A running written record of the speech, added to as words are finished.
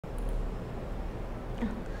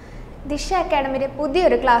ദിശ അക്കാഡമിയുടെ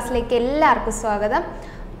പുതിയൊരു ക്ലാസ്സിലേക്ക് എല്ലാവർക്കും സ്വാഗതം.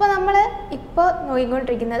 അപ്പോൾ നമ്മൾ ഇപ്പോൾ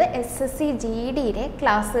നോക്കിക്കൊണ്ടിരിക്കുന്നത് SSC GD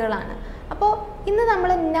ക്ലാസ്സുകളാണ്. അപ്പോൾ ഇന്ന് നമ്മൾ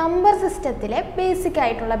നമ്പർ സിസ്റ്റത്തിലെ ബേസിക്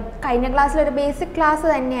ആയിട്ടുള്ള കഴിഞ്ഞ ക്ലാസ്സിലൊരു ബേസിക് ക്ലാസ്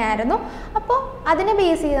തന്നെയായിരുന്നു. അപ്പോൾ അതിനെ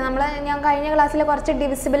ബേസ് ചെയ്ത് ഞാൻ കഴിഞ്ഞ ക്ലാസ്സിൽ കുറച്ച്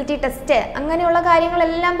ഡിവിസിബിലിറ്റി ടെസ്റ്റ് അങ്ങനെയുള്ള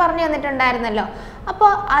കാര്യങ്ങളെല്ലാം പറഞ്ഞു തന്നിട്ടുണ്ടായിരുന്നല്ലോ.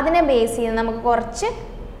 അപ്പോൾ അതിനെ ബേസ് ചെയ്ത് നമുക്ക് കുറച്ച്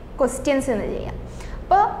ക്വസ്റ്റ്യൻസ് ഇന്ന് ചെയ്യാം.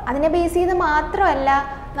 അപ്പോൾ അതിനെ ബേസ് ചെയ്ത് മാത്രമല്ല,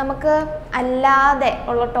 നമുക്ക് അല്ലാതെ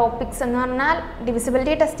ഉള്ള ടോപ്പിക്സ് എന്ന് പറഞ്ഞാൽ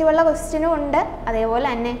ഡിവിസിബിലിറ്റി ടെസ്റ്റ് ഉള്ള ക്വസ്റ്റ്യനും ഉണ്ട്, അതേപോലെ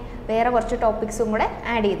തന്നെ വേറെ കുറച്ച് ടോപ്പിക്സും കൂടെ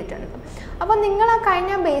ആഡ് ചെയ്തിട്ടുണ്ട്. അപ്പോൾ നിങ്ങൾ ആ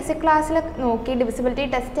കഴിഞ്ഞ ബേസിക് ക്ലാസ്സിൽ നോക്കി ഡിവിസിബിലിറ്റി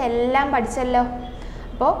ടെസ്റ്റ് എല്ലാം പഠിച്ചല്ലോ.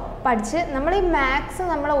 അപ്പോൾ പഠിച്ച് നമ്മൾ ഈ മാത്സ്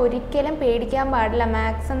നമ്മൾ ഒരിക്കലും പേടിക്കാൻ പാടില്ല.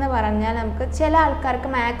 മാത്സ് എന്ന് പറഞ്ഞാൽ നമുക്ക് ചില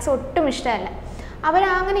ആൾക്കാർക്ക് മാത്സ് ഒട്ടും ഇഷ്ടമല്ല.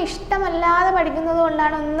 അവരങ്ങനെ ഇഷ്ടമല്ലാതെ പഠിക്കുന്നത്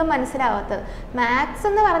കൊണ്ടാണ് ഒന്നും മനസ്സിലാവാത്തത്. മാത്സ്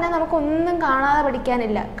എന്ന് പറഞ്ഞാൽ നമുക്കൊന്നും കാണാതെ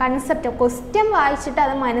പഠിക്കാനില്ല. കൺസെപ്റ്റ് ക്വസ്റ്റ്യൻ വായിച്ചിട്ട്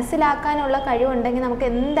അത് മനസ്സിലാക്കാനുള്ള കഴിവുണ്ടെങ്കിൽ നമുക്ക്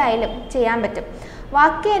എന്തായാലും ചെയ്യാൻ പറ്റും.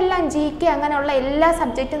 ബാക്കിയെല്ലാം GK അങ്ങനെയുള്ള എല്ലാ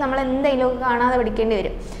സബ്ജക്റ്റും നമ്മൾ എന്തെങ്കിലും കാണാതെ പഠിക്കേണ്ടി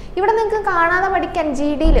വരും. ഇവിടെ നിങ്ങൾക്ക് കാണാതെ പഠിക്കാൻ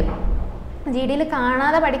ജി ഡിയിൽ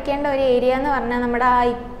കാണാതെ പഠിക്കേണ്ട ഒരു ഏരിയ എന്ന് പറഞ്ഞാൽ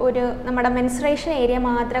നമ്മുടെ മെൻസ്ട്രേഷൻ ഏരിയ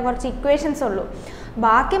മാത്രമേ കുറച്ച് ഇക്വേഷൻസ് ഉള്ളൂ.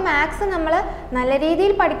 ബാക്കി മാത്സ് നമ്മൾ നല്ല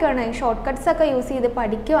രീതിയിൽ പഠിക്കുകയാണെങ്കിൽ ഷോർട്ട് കട്ട്സ് ഒക്കെ യൂസ് ചെയ്ത്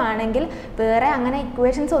പഠിക്കുകയാണെങ്കിൽ വേറെ അങ്ങനെ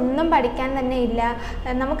ഇക്വേഷൻസ് ഒന്നും പഠിക്കാൻ തന്നെ ഇല്ല.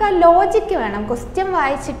 നമുക്ക് ആ ലോജിക്ക് വേണം. ക്വസ്റ്റ്യൻ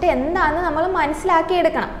വായിച്ചിട്ട് എന്താണെന്ന് നമ്മൾ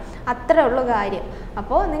മനസ്സിലാക്കിയെടുക്കണം. അത്രേ ഉള്ളൂ കാര്യം.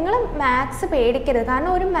 അപ്പോൾ നിങ്ങൾ മാത്സ് പേടിക്കരുത്.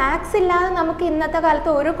 കാരണം ഒരു മാത്സ് ഇല്ലാതെ നമുക്ക് ഇന്നത്തെ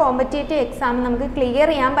കാലത്ത് ഒരു കോമ്പറ്റേറ്റീവ് എക്സാം നമുക്ക്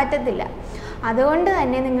ക്ലിയർ ചെയ്യാൻ പറ്റത്തില്ല. അതുകൊണ്ട്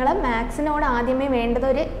തന്നെ നിങ്ങൾ മാത്സിനോട് ആദ്യമേ വേണ്ടത്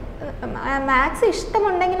മാത്സ്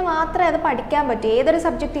ഇഷ്ടമുണ്ടെങ്കിൽ മാത്രമേ അത് പഠിക്കാൻ പറ്റൂ. ഏതൊരു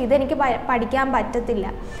സബ്ജക്റ്റ് ഇതെനിക്ക് പഠിക്കാൻ പറ്റത്തില്ല,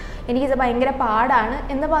 എനിക്കിത് ഭയങ്കര പാടാണ്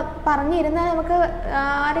എന്ന് പറഞ്ഞിരുന്നാൽ നമുക്ക്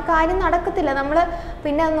ഒരു കാര്യം നടക്കത്തില്ല. നമ്മൾ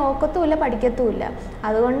പിന്നെ അത് നോക്കത്തുമില്ല, പഠിക്കത്തുമില്ല.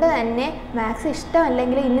 അതുകൊണ്ട് തന്നെ മാത്സ്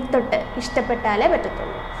ഇഷ്ടമല്ലെങ്കിൽ ഇനി തൊട്ട് ഇഷ്ടപ്പെട്ടാലേ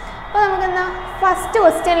പറ്റത്തുള്ളൂ. അപ്പോൾ നമുക്കെന്താ ഫസ്റ്റ്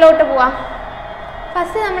ക്വസ്റ്റ്യനിലോട്ട് പോവാം.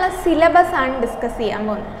 ഫസ്റ്റ് നമ്മൾ സിലബസ് ആണ് ഡിസ്കസ് ചെയ്യാൻ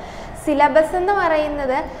പോകുന്നത്. സിലബസ് എന്ന്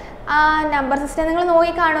പറയുന്നത് നമ്പർ സിസ്റ്റം നിങ്ങൾ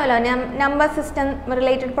നോക്കി കാണുമല്ലോ. നമ്പർ സിസ്റ്റം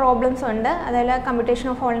റിലേറ്റഡ് പ്രോബ്ലംസ് ഉണ്ട്. അതുപോലെ computation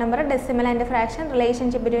of whole number, decimal and fraction,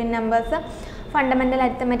 relationship between numbers, fundamental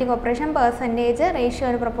arithmetic operation, percentage, ratio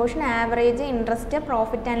and proportion, average, interest,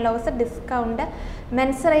 profit and loss, discount,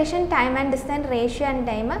 mensuration, time and distance, ratio and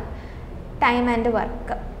time and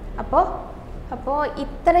work. അപ്പോൾ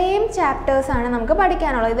ഇത്രയും ചാപ്റ്റേഴ്സാണ് നമുക്ക്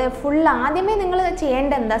പഠിക്കാനുള്ളത്. ഇത് full ആദ്യമേ നിങ്ങൾ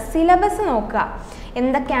ചെയ്യേണ്ടത് എന്താ, syllabus നോക്കുക.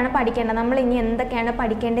 എന്തൊക്കെയാണ് പഠിക്കേണ്ടത്, നമ്മൾ ഇനി എന്തൊക്കെയാണ്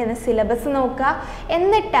പഠിക്കേണ്ടതെന്ന് സിലബസ് നോക്കുക.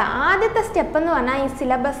 എന്നിട്ട് ആദ്യത്തെ സ്റ്റെപ്പ് എന്ന് പറഞ്ഞാൽ ഈ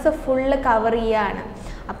സിലബസ് ഫുള്ള് കവർ ചെയ്യുകയാണ്.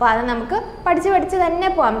 അപ്പോൾ അത് നമുക്ക് പഠിച്ച് തന്നെ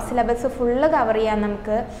പോകാം. സിലബസ് ഫുള്ള് കവർ ചെയ്യാം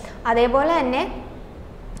നമുക്ക്. അതേപോലെ തന്നെ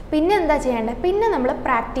പിന്നെ എന്താ ചെയ്യേണ്ടത്, പിന്നെ നമ്മൾ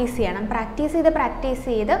പ്രാക്ടീസ് ചെയ്യണം. പ്രാക്ടീസ്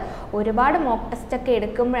ചെയ്ത് ഒരുപാട് മോക്ക് ടെസ്റ്റൊക്കെ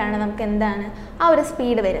എടുക്കുമ്പോഴാണ് നമുക്ക് എന്താണ് ആ ഒരു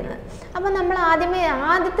സ്പീഡ് വരുന്നത്. അപ്പോൾ നമ്മൾ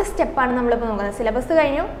ആദ്യത്തെ സ്റ്റെപ്പാണ് നമ്മളിപ്പോൾ നോക്കുന്നത്. സിലബസ്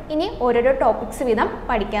കഴിഞ്ഞു, ഇനി ഓരോരോ ടോപ്പിക്സ് വീതം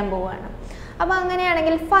പഠിക്കാൻ പോവുകയാണ്. അപ്പോൾ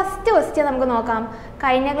അങ്ങനെയാണെങ്കിൽ ഫസ്റ്റ് ക്വസ്റ്റ്യൻ നമുക്ക് നോക്കാം.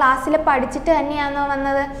 കഴിഞ്ഞ ക്ലാസ്സിൽ പഠിച്ചിട്ട് തന്നെയാണോ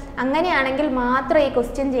വന്നത്? അങ്ങനെയാണെങ്കിൽ മാത്രമേ ഈ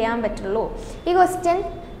ക്വസ്റ്റ്യൻ ചെയ്യാൻ പറ്റുള്ളൂ. ഈ ക്വസ്റ്റ്യൻ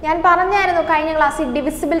ഞാൻ പറഞ്ഞായിരുന്നു കഴിഞ്ഞ ക്ലാസ്സിൽ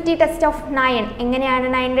ഡിവിസിബിലിറ്റി ടെസ്റ്റ് ഓഫ് 9. എങ്ങനെയാണ്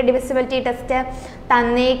 9ൻ്റെ ഡിവിസിബിലിറ്റി ടെസ്റ്റ്?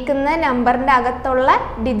 തന്നേക്കുന്ന നമ്പറിൻ്റെ അകത്തുള്ള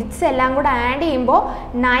ഡിജിറ്റ്സ് എല്ലാം കൂടെ ആഡ് ചെയ്യുമ്പോൾ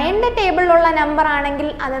 9ൻ്റെ ടേബിളിലുള്ള നമ്പർ ആണെങ്കിൽ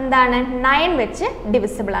അതെന്താണ്, 9 വെച്ച്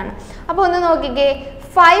ഡിവിസിബിൾ ആണ്. അപ്പോൾ ഒന്ന് നോക്കിക്കേ,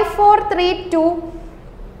 5432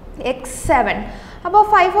 x7. അപ്പോൾ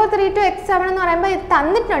 5432 x7 എന്ന് പറയുമ്പോൾ ഇത്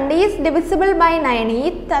തന്നിട്ടുണ്ട് ഈസ് ഡിവിസിബിൾ ബൈ 9. ഈ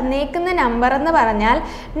തന്നേക്കുന്ന നമ്പർ എന്ന് പറഞ്ഞാൽ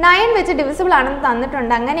 9 വെച്ച് ഡിവിസിബിൾ ആണെന്ന്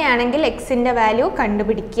തന്നിട്ടുണ്ട്. അങ്ങനെയാണെങ്കിൽ എക്സിൻ്റെ വാല്യൂ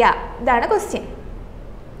കണ്ടുപിടിക്കുക. ഇതാണ് ക്വസ്റ്റ്യൻ.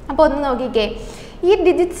 അപ്പോൾ ഒന്ന് നോക്കിക്കേ, ഈ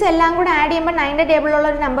ഡിജിറ്റ്സ് എല്ലാം കൂടെ ആഡ് ചെയ്യുമ്പോൾ 9ൻ്റെ ടേബിളിലുള്ള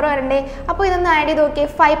ഒരു നമ്പർ വരണ്ടേ. അപ്പോൾ ഇതൊന്ന് ആഡ് ചെയ്ത് നോക്കിയേ.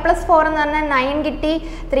 5+4 എന്ന് പറഞ്ഞാൽ 9 കിട്ടി.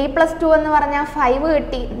 3+2 എന്ന് പറഞ്ഞാൽ 5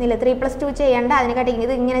 കിട്ടി. ഇല്ല, 3+2 ചെയ്യേണ്ട, അതിനെക്കാട്ടി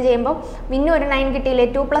ഇത് ഇങ്ങനെ ചെയ്യുമ്പോൾ പിന്നെ ഒരു 9 കിട്ടിയില്ലേ.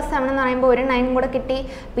 2+7 എന്ന് പറയുമ്പോൾ ഒരു 9 കൂടെ കിട്ടി.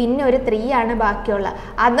 പിന്നെ ഒരു 3 ആണ് ബാക്കിയുള്ള.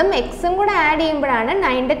 അതും എക്സും കൂടെ ആഡ് ചെയ്യുമ്പോഴാണ്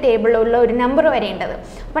 9ൻ്റെ ടേബിളിലുള്ള ഒരു നമ്പർ വരേണ്ടത്.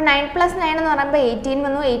 അപ്പോൾ 9+9 എന്ന് പറയുമ്പോൾ 18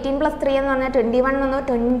 വന്നു. 18+3 എന്ന് പറഞ്ഞാൽ 21 വന്നു.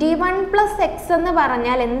 21+x എന്ന്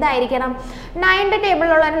പറഞ്ഞാൽ എന്തായിരിക്കണം, 9ൻ്റെ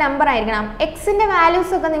ടേബിളിലുള്ള ഒരു നമ്പർ ആയിരിക്കണം. എക്സിൻ്റെ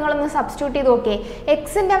വാല്യൂസ് ഒക്കെ നിങ്ങളൊന്ന് സബ്സ്റ്റിറ്റ്യൂട്ട് ചെയ്ത് നോക്കിയേ.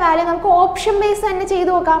 എക്സിൻ്റെ വാല്യൂ നമുക്ക് ഓപ്ഷൻ ബേസ് തന്നെ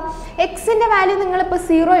ചെയ്ത് നോക്കാം. എക്സിൻ്റെ വാല്യൂ നിങ്ങളിപ്പോൾ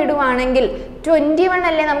 0 ഇടുവാണെങ്കിൽ 21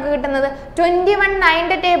 അല്ലേ നമുക്ക് കിട്ടുന്നത്. 21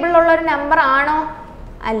 9ൻ്റെ ടേബിളിലുള്ള ഒരു നമ്പർ ആണോ?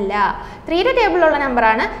 അല്ല. 3യുടെ ടേബിളിലുള്ള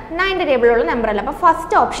നമ്പറാണ്, 9ൻ്റെ ടേബിളിലുള്ള നമ്പർ അല്ല. അപ്പോൾ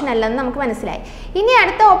ഫസ്റ്റ് ഓപ്ഷൻ അല്ലെന്ന് നമുക്ക് മനസ്സിലായി. ഇനി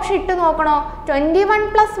അടുത്ത ഓപ്ഷൻ ഇട്ട് നോക്കണോ?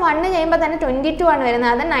 21+1 ചെയ്യുമ്പോൾ തന്നെ 22 ആണ്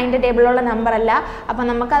വരുന്നത്. അത് 9ൻ്റെ ടേബിളിലുള്ള നമ്പർ അല്ല. അപ്പോൾ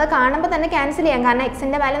നമുക്കത് കാണുമ്പോൾ തന്നെ ക്യാൻസൽ ചെയ്യാം. കാരണം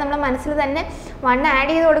എക്സിൻ്റെ വാല്യൂ നമ്മൾ മനസ്സിൽ തന്നെ 1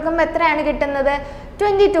 ആഡ് ചെയ്ത് കൊടുക്കുമ്പോൾ എത്രയാണ് കിട്ടുന്നത്?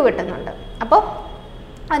 22 കിട്ടുന്നുണ്ട്. അപ്പോൾ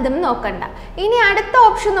അതും നോക്കണ്ട. ഇനി അടുത്ത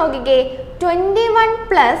ഓപ്ഷൻ നോക്കിക്കേ, 21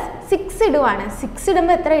 + 6 ഇടുവാണ്. 6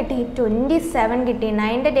 ഇടുമ്പോൾ എത്ര കിട്ടി? 27 കിട്ടി.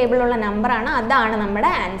 9ന്റെ ടേബിളിലുള്ള നമ്പറാണ്, അതാണ് നമ്മുടെ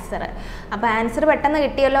ആൻസർ. അപ്പോൾ ആൻസർ പെട്ടെന്ന്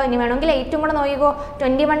കിട്ടിയല്ലോ. ഇനി വേണമെങ്കിൽ 8ഉം കൂടെ നോക്കിക്കോ.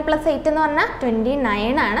 21 + 8 എന്ന് പറഞ്ഞാൽ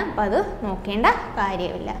 29 ആണ്. അപ്പോൾ അത് നോക്കേണ്ട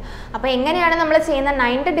കാര്യമില്ല. അപ്പോൾ എങ്ങനെയാണ് നമ്മൾ ചെയ്യുന്ന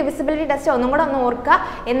 9ന്റെ ഡിവിസിബിലിറ്റി ടെസ്റ്റ് ഒന്നും കൂടെ ഒന്ന് ഓർക്കുക.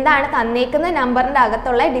 എന്താണ് തന്നേക്കുന്ന നമ്പറിൻ്റെ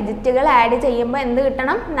അകത്തുള്ള ഡിജിറ്റുകൾ ആഡ് ചെയ്യുമ്പോൾ എന്ത്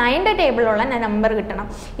കിട്ടണം? 9ന്റെ ടേബിളിലുള്ള നമ്പർ കിട്ടണം.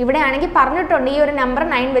 ഇവിടെ ആണെങ്കിൽ പറഞ്ഞിട്ടുണ്ട് ഈ ഒരു നമ്പർ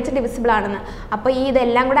 9 വെച്ച് ഡിവിസിബിൾ ആണെന്ന്. അപ്പോൾ ഈ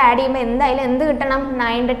ഇതെല്ലാം കൂടെ ആഡ് ചെയ്യുമ്പോൾ എന്തായാലും എന്ത് കിട്ടണം?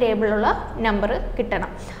 9ന്റെ ടേബിളിലുള്ള നമ്പർ കിട്ടണം.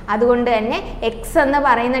 അതുകൊണ്ട് തന്നെ എക്സ് എന്ന്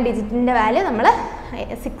പറയുന്ന ഡിജിറ്റിൻ്റെ വാല്യൂ നമ്മൾ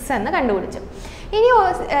 6 എന്ന് കണ്ടുപിടിച്ചു. ഇനി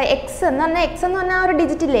എക്സ് എന്ന് പറഞ്ഞാൽ ഒരു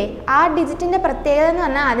ഡിജിറ്റില്ലേ, ആ ഡിജിറ്റിൻ്റെ പ്രത്യേകത എന്ന്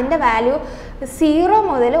പറഞ്ഞാൽ അതിൻ്റെ വാല്യൂ 0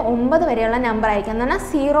 മുതൽ 9 വരെയുള്ള നമ്പർ ആയിരിക്കും. എന്ന് പറഞ്ഞാൽ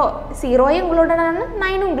 0 ഇൻക്ലൂഡഡ് ആണ്,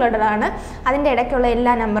 9 ഇൻക്ലൂഡഡ് ആണ്. അതിൻ്റെ ഇടയ്ക്കുള്ള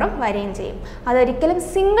എല്ലാ നമ്പറും വരികയും ചെയ്യും. അതൊരിക്കലും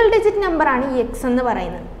സിംഗിൾ ഡിജിറ്റ് നമ്പറാണ് ഈ എക്സ് എന്ന്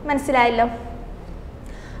പറയുന്നത്. മനസ്സിലായല്ലോ?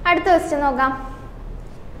 അടുത്ത ക്വസ്റ്റ്യൻ നോക്കാം.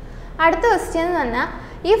 അടുത്ത ക്വസ്റ്റ്യൻ എന്ന് പറഞ്ഞാൽ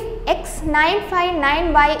if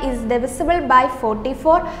x959y is divisible by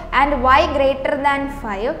 44 and y greater than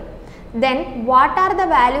 5, then what are the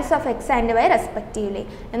values of x and y respectively?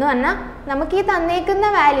 എന്ന് പറഞ്ഞാൽ നമുക്ക് ഈ തന്നേക്കുന്ന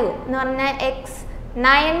വാല്യൂ എന്ന് പറഞ്ഞാൽ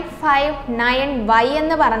x959y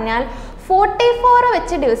എന്ന് പറഞ്ഞാൽ 44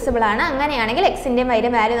 വെച്ച് ഡിവിസിബിൾ ആണ്. അങ്ങനെയാണെങ്കിൽ എക്സിൻ്റെയും വൈയുടെ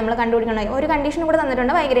വാല്യൂ നമ്മൾ കണ്ടുപിടിക്കണം. ഒരു കണ്ടീഷൻ കൂടെ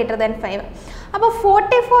തന്നിട്ടുണ്ട്, y greater than 5. അപ്പോൾ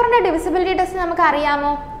 44ന്റെ ഡിവിസിബിലിറ്റി ടെസ്റ്റ് നമുക്ക്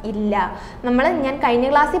അറിയാമോ? ഇല്ല. ഞാൻ കഴിഞ്ഞ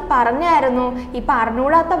ക്ലാസ്സിൽ പറഞ്ഞായിരുന്നു, ഈ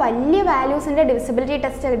പറഞ്ഞുകൂടാത്ത വലിയ വാല്യൂസിൻ്റെ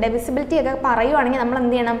ഡിവിസിബിലിറ്റി ഒക്കെ പറയുവാണെങ്കിൽ നമ്മൾ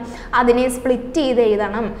എന്ത് ചെയ്യണം? അതിനെ സ്പ്ലിറ്റ് ചെയ്ത്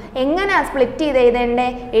എഴുതണം. എങ്ങനെയാണ് സ്പ്ലിറ്റ് ചെയ്ത് എഴുതേണ്ടേ?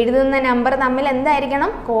 എഴുതുന്ന നമ്പർ തമ്മിൽ എന്തായിരിക്കണം?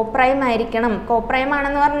 കോപ്രൈം ആയിരിക്കണം. കോപ്രൈം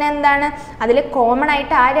ആണെന്ന് പറഞ്ഞാൽ എന്താണ്? അതിൽ കോമൺ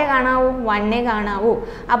ആയിട്ട് ആരെ കാണാവൂ? 1 കാണാവൂ.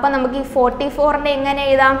 അപ്പോൾ നമുക്ക് ഈ 44ന്റെ എങ്ങനെ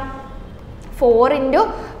എഴുതാം? 4 ×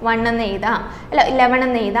 1 എന്ന് എഴുതാം, അല്ല 11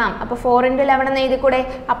 എന്ന് എഴുതാം. അപ്പോൾ 4 × 11 എന്ന് എഴുതിക്കൂടെ?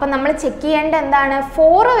 അപ്പം നമ്മൾ ചെക്ക് ചെയ്യേണ്ട എന്താണ്?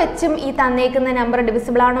 4 വെച്ചും ഈ തന്നേക്കുന്ന നമ്പർ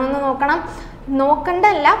ഡിവിസിബിൾ ആണോ എന്ന് നോക്കണം.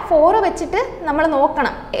 നോക്കണ്ടല്ല, 4 വെച്ചിട്ട് നമ്മൾ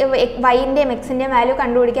നോക്കണം വൈൻ്റെയും എക്സിൻ്റെയും വാല്യൂ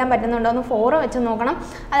കണ്ടുപിടിക്കാൻ പറ്റുന്നുണ്ടോ എന്ന് 4 വെച്ച് നോക്കണം.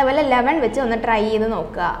 അതേപോലെ 11 വെച്ച് ഒന്ന് ട്രൈ ചെയ്ത്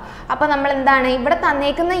നോക്കുക. അപ്പോൾ നമ്മൾ എന്താണ് ഇവിടെ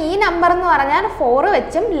തന്നേക്കുന്ന ഈ നമ്പർ എന്ന് പറഞ്ഞാൽ 4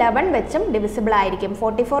 വെച്ചും 11 വെച്ചും ഡിവിസിബിൾ ആയിരിക്കും.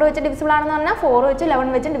 44 വെച്ച് ഡിവിസിബിൾ ആണെന്ന് പറഞ്ഞാൽ 4 വെച്ച്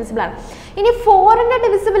 11 വെച്ചും ഡിവിസിബിൾ ആണ്. ഇനി 4ന്റെ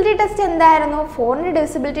ഡിവിസിബിലിറ്റി ടെസ്റ്റ് എന്തായിരുന്നു? 4ന്റെ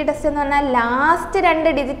ഡിവിസിബിലിറ്റി ടെസ്റ്റ് എന്ന് പറഞ്ഞാൽ ലാസ്റ്റ്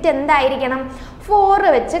 2 ഡിജിറ്റ് എന്തായിരിക്കണം? 4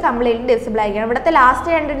 വെച്ച് കംപ്ലീറ്റ്ലി ഡിവിസിബിൾ ആയിരിക്കണം. ഇവിടുത്തെ ലാസ്റ്റ്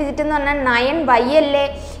 2 ഡിജിറ്റ് എന്ന് പറഞ്ഞാൽ 9y അല്ലേ.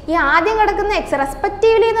 ഈ ആദ്യം കിടക്കുന്ന എക്സ്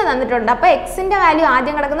റെസ്പെക്റ്റീവ്ലി എന്ന് തന്നിട്ടുണ്ട്. അപ്പോൾ എക്സിൻ്റെ വാല്യൂ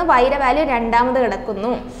ആദ്യം കിടക്കുന്നു, വൈയുടെ വാല്യൂ രണ്ടാമത്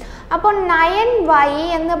കിടക്കുന്നു. അപ്പോൾ 9y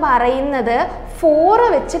എന്ന് പറയുന്നത് 4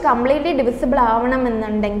 വെച്ച് കംപ്ലീറ്റ്ലി ഡിവിസിബിൾ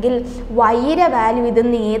ആവണമെന്നുണ്ടെങ്കിൽ വൈയുടെ വാല്യൂ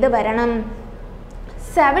ഇതിന്ന് ഏത് വരണം?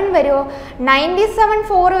 7 വരുമോ? 97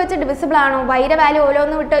 4 വെച്ച് ഡിവിസിബിൾ ആണോ? വൈയുടെ വാല്യൂ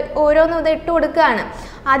ഓരോന്നും ഇത് ഇട്ട് കൊടുക്കുകയാണ്.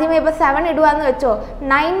 ആദ്യമേ ഇപ്പോൾ 7 ഇടുകയെന്ന് വെച്ചോ.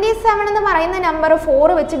 97 എന്ന് പറയുന്ന നമ്പർ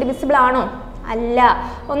 4 വെച്ച് ഡിവിസിബിൾ ആണോ? അല്ല.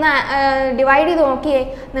 ഒന്ന് ഡിവൈഡ് ചെയ്ത് നോക്കിയേ.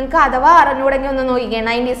 നിങ്ങൾക്ക് അഥവാ അറിഞ്ഞൂടെങ്കിൽ ഒന്ന് നോക്കിക്കേ.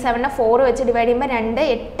 97നെ 4 വെച്ച് ഡിവൈഡ് ചെയ്യുമ്പോൾ 2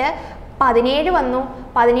 8 17 വന്നു.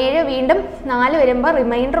 17 വീണ്ടും 4 വരുമ്പോൾ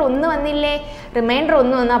റിമൈൻഡർ 1 വന്നില്ലേ? റിമൈൻഡർ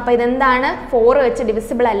 1 വന്നു. അപ്പോൾ ഇതെന്താണ്? 4 വെച്ച്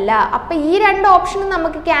ഡിവിസിബിൾ അല്ല. അപ്പോൾ ഈ 2 ഓപ്ഷനും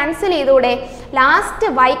നമുക്ക് ക്യാൻസൽ ചെയ്തുകൂടെ? ലാസ്റ്റ്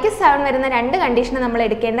വൈക്ക് 7 വരുന്ന 2 കണ്ടീഷൻ നമ്മൾ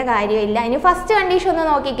എടുക്കേണ്ട കാര്യമില്ല. ഇനി ഫസ്റ്റ് കണ്ടീഷൻ ഒന്ന്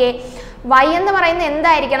നോക്കിക്കേ. y എന്ന് പറയുന്നത്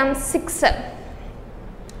എന്തായിരിക്കണം? 6.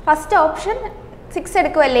 First option 6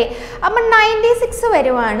 എടുക്കുമല്ലേ? അപ്പം 96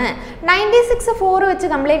 വരുവാണ്. 96 4 വെച്ച്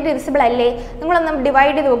കംപ്ലീറ്റ് ഡിവിസിബിൾ അല്ലേ? നിങ്ങളൊന്ന്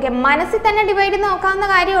ഡിവൈഡ് ചെയ്ത് നോക്കിയാൽ മനസ്സിൽ തന്നെ ഡിവൈഡ് ചെയ്ത് നോക്കാവുന്ന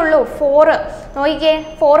കാര്യമുള്ളൂ. 4 നോക്കിക്കേ.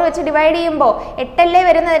 4 വെച്ച് ഡിവൈഡ് ചെയ്യുമ്പോൾ 8 അല്ലേ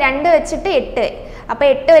വരുന്നത്? 2 വെച്ചിട്ട് 8. അപ്പോൾ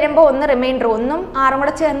 8 വരുമ്പോൾ 1 റിമൈൻഡർ 1ഉം 6ഉം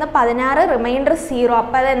കൂടെ ചേർന്ന് 16, റിമൈൻഡർ 0.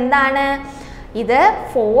 അപ്പോൾ അതെന്താണ്? ഇത്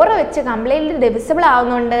 4 വെച്ച് കംപ്ലീറ്റ്ലി ഡിവിസിബിൾ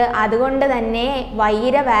ആവുന്നുണ്ട്. അതുകൊണ്ട് തന്നെ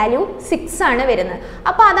വൈയുടെ വാല്യൂ 6 ആണ് വരുന്നത്.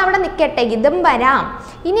 അപ്പോൾ അതവിടെ നിൽക്കട്ടെ, ഇതും വരാം.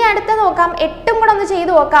 ഇനി അടുത്ത നോക്കാം. 8ഉം കൂടെ ഒന്ന്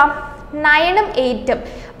ചെയ്ത് നോക്കാം. 9ഉം 8ഉം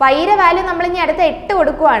വൈയുടെ വാല്യൂ നമ്മൾ ഇനി അടുത്ത 8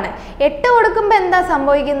 കൊടുക്കുവാണ്. 8 കൊടുക്കുമ്പോൾ എന്താ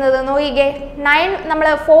സംഭവിക്കുന്നത്? നോക്കിക്കേ. 9 നമ്മൾ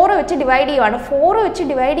 4 വെച്ച് ഡിവൈഡ് ചെയ്യുവാണ്. 4 വെച്ച്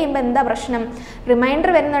ഡിവൈഡ് ചെയ്യുമ്പോൾ എന്താ പ്രശ്നം? റിമൈൻഡർ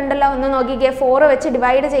വരുന്നുണ്ടല്ലോ. ഒന്ന് നോക്കിക്കേ. 4 വെച്ച്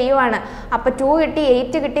ഡിവൈഡ് ചെയ്യുവാണ്. അപ്പോൾ 2 കിട്ടി,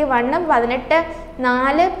 8 കിട്ടി, 1 18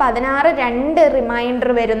 4 16 2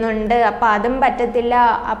 റിമൈൻഡർ വരുന്നുണ്ട്. അപ്പോൾ അതും പറ്റത്തില്ല.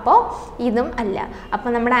 അപ്പോൾ ഇതും അല്ല. അപ്പോൾ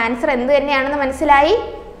നമ്മുടെ ആൻസർ എന്ത് തന്നെയാണെന്ന് മനസ്സിലായി?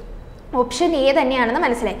 ഓപ്ഷൻ എ തന്നെയാണെന്ന്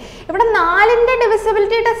മനസ്സിലായി. ഇവിടെ 4ന്റെ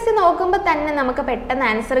ഡിവിസിബിലിറ്റി ടെസ്റ്റ് നോക്കുമ്പോൾ തന്നെ നമുക്ക് പെട്ടെന്ന്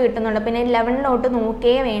ആൻസർ കിട്ടുന്നുണ്ട്. പിന്നെ 11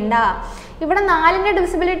 നോക്കേ വേണ്ട. ഇവിടെ 4ന്റെ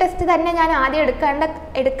ഡിവിസിബിലിറ്റി ടെസ്റ്റ് തന്നെ ഞാൻ ആദ്യം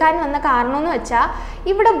എടുക്കാൻ വന്ന കാരണം എന്ന് വെച്ചാൽ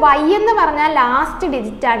ഇവിടെ y എന്ന് പറഞ്ഞാൽ ലാസ്റ്റ്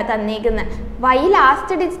ഡിജിറ്റ് ആണ് തന്നേക്കുന്നത്. y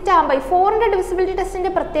ലാസ്റ്റ് ഡിജിറ്റ് ആകുമ്പോൾ 4ന്റെ ഡിവിസിബിലിറ്റി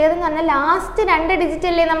ടെസ്റ്റിൻ്റെ പ്രത്യേകത എന്ന് പറഞ്ഞാൽ ലാസ്റ്റ് 2 ഡിജിറ്റ്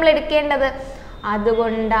അല്ലേ നമ്മൾ എടുക്കേണ്ടത്.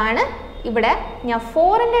 അതുകൊണ്ടാണ് ഇവിടെ ഞാൻ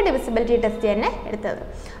 4ന്റെ ഡിവിസിബിലിറ്റി ടെസ്റ്റ് തന്നെ എടുത്തത്.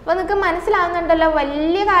 അപ്പോൾ നിങ്ങൾക്ക് മനസ്സിലാവുന്നുണ്ടല്ലോ,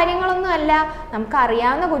 വലിയ കാര്യങ്ങളൊന്നും അല്ല, നമുക്ക്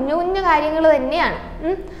അറിയാവുന്ന കുഞ്ഞു കുഞ്ഞു കാര്യങ്ങൾ തന്നെയാണ്.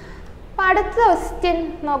 അപ്പോൾ അടുത്ത ക്വസ്റ്റ്യൻ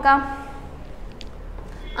നോക്കാം.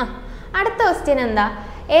 അടുത്ത ക്വസ്റ്റ്യൻ എന്താ?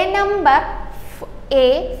 A number A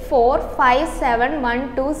 4, 5, 7, 1,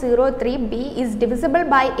 2, 0, 3, B is divisible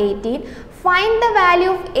by 18. Find the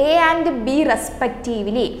value of A and B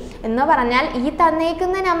respectively. എന്ന് പറഞ്ഞാൽ ഈ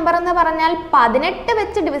തന്നേക്കുന്ന നമ്പർ എന്ന് പറഞ്ഞാൽ 18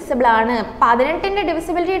 വെച്ച് ഡിവിസിബിൾ ആണ്. 18ന്റെ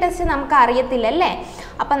ഡിവിസിബിലിറ്റി ടെസ്റ്റ് നമുക്ക് അറിയത്തില്ല അല്ലേ?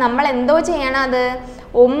 അപ്പം നമ്മൾ എന്തോ ചെയ്യണം, അത്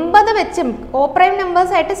 9 വെച്ചും ഓപ്രൈം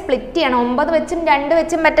നമ്പേഴ്സ് ആയിട്ട് സ്പ്ലിറ്റ് ചെയ്യണം. 9 വെച്ചും 2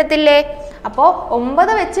 വെച്ചും പറ്റത്തില്ലേ? അപ്പോൾ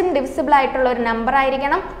 9 വെച്ചും ഡിവിസിബിൾ ആയിട്ടുള്ള ഒരു നമ്പർ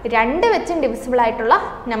ആയിരിക്കണം, 2 വെച്ചും ഡിവിസിബിൾ ആയിട്ടുള്ള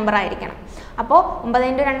നമ്പർ ആയിരിക്കണം. അപ്പോൾ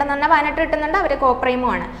 9 × 2 എന്ന് പറഞ്ഞാൽ 18 കിട്ടുന്നുണ്ട്, അവർ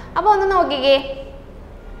കോപ്രൈമുമാണ്. അപ്പോൾ ഒന്ന് നോക്കിക്കേ,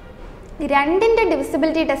 2ന്റെ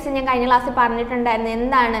ഡിവിസിബിലിറ്റി ടെസ്റ്റ് ഞാൻ കഴിഞ്ഞ ക്ലാസ്സിൽ പറഞ്ഞിട്ടുണ്ടായിരുന്നു.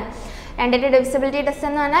 എന്താണ് 2ന്റെ ഡിവിസിബിലിറ്റി ടെസ്റ്റ്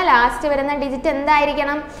എന്ന് പറഞ്ഞാൽ ലാസ്റ്റ് വരുന്ന ഡിജിറ്റ്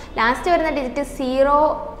എന്തായിരിക്കണം? ലാസ്റ്റ് വരുന്ന ഡിജിറ്റ് 0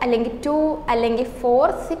 അല്ലെങ്കിൽ 2 അല്ലെങ്കിൽ 4,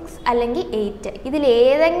 6 അല്ലെങ്കിൽ 8.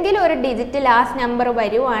 ഇതിലേതെങ്കിലും ഒരു ഡിജിറ്റ് ലാസ്റ്റ് നമ്പർ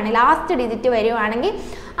വരുവാണെങ്കിൽ, ലാസ്റ്റ് ഡിജിറ്റ് വരുവാണെങ്കിൽ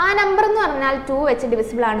ആ നമ്പർ എന്ന് പറഞ്ഞാൽ 2 വെച്ച്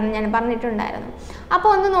ഡിവിസിബിൾ ആണെന്ന് ഞാൻ പറഞ്ഞിട്ടുണ്ടായിരുന്നു. അപ്പോൾ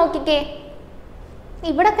ഒന്ന് നോക്കിക്കേ,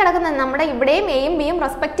 ഇവിടെ കിടക്കുന്ന നമ്മുടെ ഇവിടെയും എയും ബിയും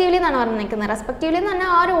റെസ്പെക്റ്റീവ്ലി എന്നാണ് പറഞ്ഞിരിക്കുന്നത്. റെസ്പെക്റ്റീവ്ലി എന്ന്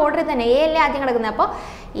പറഞ്ഞാൽ ആ ഒരു ഓർഡറിൽ തന്നെ എ അല്ലേ ആദ്യം കിടക്കുന്നത്. അപ്പോൾ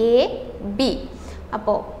എ ബി.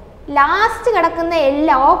 അപ്പോൾ ലാസ്റ്റ് കിടക്കുന്ന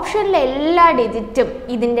എല്ലാ ഓപ്ഷനിലെ എല്ലാ ഡിജിറ്റും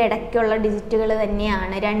ഇതിൻ്റെ ഇടയ്ക്കുള്ള ഡിജിറ്റുകൾ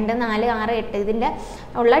തന്നെയാണ്. 2, 4, 6, 8 ഇതിൻ്റെ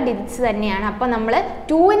ഉള്ള ഡിജിറ്റ്സ് തന്നെയാണ്. അപ്പോൾ നമ്മൾ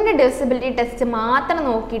 2ന്റെ ഡിവിസിബിലിറ്റി ടെസ്റ്റ് മാത്രം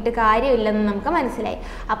നോക്കിയിട്ട് കാര്യമില്ലെന്ന് നമുക്ക് മനസ്സിലായി.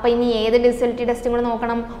 അപ്പോൾ ഇനി ഏത് ഡിവിസിബിലിറ്റി ടെസ്റ്റും കൂടെ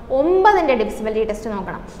നോക്കണം? 9ന്റെ ഡിവിസിബിലിറ്റി ടെസ്റ്റ്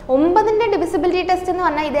നോക്കണം. 9ന്റെ ഡിവിസിബിലിറ്റി ടെസ്റ്റ് എന്ന്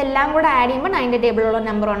പറഞ്ഞാൽ ഇതെല്ലാം കൂടെ ആഡ് ചെയ്യുമ്പോൾ 9ന്റെ ടേബിളുള്ള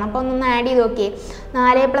നമ്പറാണ്. അപ്പോൾ ഒന്ന് ആഡ് ചെയ്ത് നോക്കിയേ.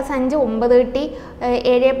 4 + 5 9 കിട്ടി,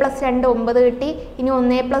 7 + 2 9 കിട്ടി, ഇനി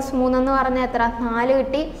 1 + 3 എന്ന് പറഞ്ഞാൽ എത്ര? 4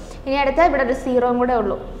 കിട്ടി. ഇനി അടുത്ത ഇവിടെ ഒരു 0 കൂടെ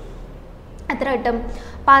ഉള്ളൂ, എത്ര കിട്ടും?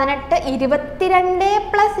 18. 22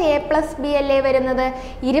 + A + B അല്ലേ വരുന്നത്?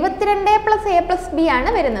 22 + A + B ആണ്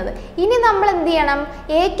വരുന്നത്. ഇനി നമ്മൾ എന്ത് ചെയ്യണം?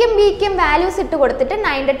 എക്കും ബിക്കും വാല്യൂസ് ഇട്ട് കൊടുത്തിട്ട്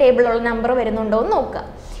 9ന്റെ ടേബിളുള്ള നമ്പർ വരുന്നുണ്ടോ എന്ന് നോക്കുക.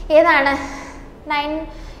 ഏതാണ് 9?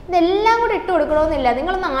 ഇതെല്ലാം കൂടെ ഇട്ട് കൊടുക്കണമെന്നില്ല.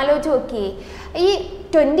 നിങ്ങളൊന്ന് ആലോചിച്ച് നോക്കിയേ, ഈ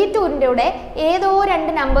 22ൻ്റെ കൂടെ ഏതോ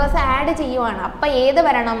 2 നമ്പേഴ്സ് ആഡ് ചെയ്യുവാണ്. അപ്പം ഏത്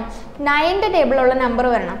വരണം? 9ന്റെ ടേബിളുള്ള നമ്പർ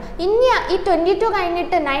വരണം. ഇനി ഈ 22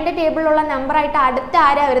 കഴിഞ്ഞിട്ട് 9ന്റെ ടേബിളുള്ള നമ്പറായിട്ട് അടുത്ത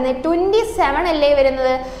ആരാ വരുന്നത്? 27 അല്ലേ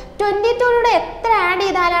വരുന്നത്? 22യുടെ എത്ര ആഡ്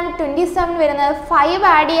ചെയ്താലാണ് 27 വരുന്നത്? 5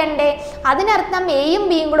 ആഡ് ചെയ്യണ്ടേ? അതിനർത്ഥം എയും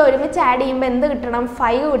ബിയും കൂടെ ഒരുമിച്ച് ആഡ് ചെയ്യുമ്പോൾ എന്ത് കിട്ടണം?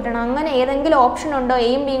 5 കിട്ടണം. അങ്ങനെ ഏതെങ്കിലും ഓപ്ഷൻ ഉണ്ടോ?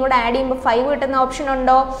 എയും ബിയും കൂടെ ആഡ് ചെയ്യുമ്പോൾ 5 കിട്ടുന്ന ഓപ്ഷൻ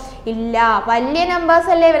ഉണ്ടോ? ഇല്ല. വലിയ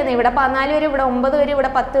നമ്പേഴ്സ് അല്ലേ വരുന്നത്. ഇവിടെ 14 വരും, ഇവിടെ 9 വരും,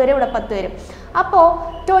 ഇവിടെ 10 വരും, ഇവിടെ 10 വരും. അപ്പോൾ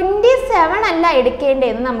 27 അല്ല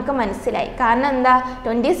എടുക്കേണ്ടതെന്ന് നമുക്ക് മനസ്സിലായി. കാരണം എന്താ?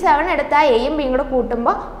 27 എടുത്താൽ എയും ബിയും കൂടെ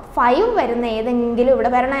കൂട്ടുമ്പോൾ 5 വരുന്ന ഏതെങ്കിലും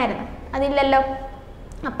ഇവിടെ വരണമായിരുന്നു. അതില്ലല്ലോ.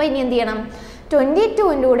 അപ്പോൾ ഇനി എന്ത് ചെയ്യണം?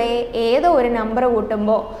 22ൻ്റെ കൂടെ ഏതോ ഒരു നമ്പർ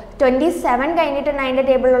കൂട്ടുമ്പോൾ 27 കഴിഞ്ഞിട്ട് 9ന്റെ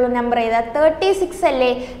ടേബിളിലുള്ള നമ്പർ ഏതാ? 36 അല്ലേ?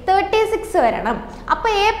 36 വരണം. അപ്പോൾ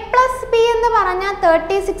A + B എന്ന് പറഞ്ഞാൽ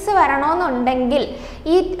 36 വരണമെന്നുണ്ടെങ്കിൽ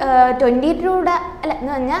ഈ 22യുടെ അല്ല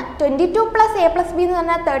എന്ന് പറഞ്ഞാൽ 22 + A + B എന്ന്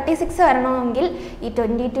പറഞ്ഞാൽ 36 വരണമെങ്കിൽ ഈ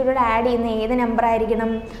 22യുടെ ആഡ് ചെയ്യുന്ന ഏത് നമ്പർ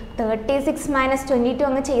ആയിരിക്കണം? 36 - 22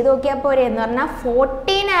 അങ്ങ് ചെയ്ത് നോക്കിയാൽ പോരെ. എന്ന് പറഞ്ഞാൽ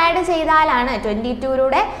 14 ആഡ് ചെയ്താലാണ്,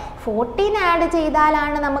 22യുടെ 14 ആഡ്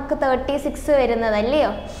ചെയ്താലാണ് നമുക്ക് 36 വരുന്നത്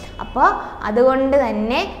അല്ലയോ? അപ്പോൾ അതുകൊണ്ട്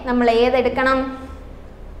തന്നെ നമ്മൾ ഏതെടുക്കണം?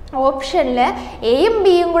 ഓപ്ഷനിൽ എയും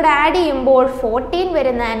ബിയും കൂടെ ആഡ് ചെയ്യുമ്പോൾ 14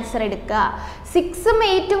 വരുന്ന ആൻസർ എടുക്കുക. 6ഉം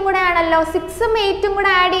 8ഉം കൂടെ ആണല്ലോ. 6ഉം 8ഉം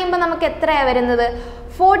കൂടെ ആഡ് ചെയ്യുമ്പോൾ നമുക്ക് എത്രയാണ് വരുന്നത്?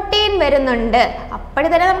 14 വരുന്നുണ്ട്. അപ്പോഴേ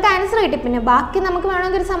തന്നെ നമുക്ക് ആൻസർ കിട്ടി. പിന്നെ ബാക്കി നമുക്ക്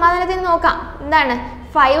വേണമെങ്കിൽ ഒരു സമാധാനത്തിന് നോക്കാം. എന്താണ്?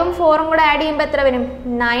 5ഉം 4ഉം കൂടെ ആഡ് ചെയ്യുമ്പോൾ എത്ര വരും?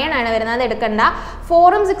 9 ആണ് വരുന്നത്. അത് എടുക്കണ്ട.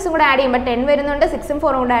 4ഉം 6ഉം കൂടെ ആഡ് ചെയ്യുമ്പോൾ 10 വരുന്നുണ്ട്. 6ഉം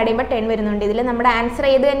 4ഉം കൂടെ ആഡ് ചെയ്യുമ്പോൾ 10 വരുന്നുണ്ട്. ഇതിൽ നമ്മുടെ ആൻസർ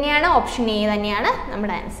ഏത് തന്നെയാണ്? ഓപ്ഷൻ എ തന്നെയാണ്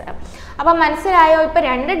നമ്മുടെ ആൻസർ. അപ്പം മനസ്സിലായോ? ഇപ്പോൾ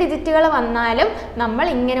 2 ഡിജിറ്റുകൾ വന്നാലും നമ്മൾ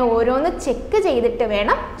ഇങ്ങനെ ഓരോന്ന് ചെക്ക് ചെയ്തിട്ട്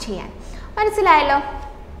വേണം ചെയ്യാൻ. മനസ്സിലായല്ലോ?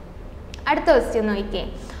 അടുത്ത ക്വസ്റ്റ്യൻ നോക്കിക്കേ.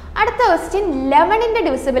 അടുത്ത ക്വസ്റ്റ്യൻ 11ന്റെ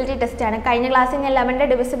ഡിവിസിബിലിറ്റി ടെസ്റ്റ് ആണ്. കഴിഞ്ഞ ക്ലാസ്സിൽ ഞാൻ 11ന്റെ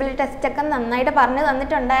ഡിവിസിബിലിറ്റി ടെസ്റ്റ് ഒക്കെ നന്നായിട്ട് പറഞ്ഞു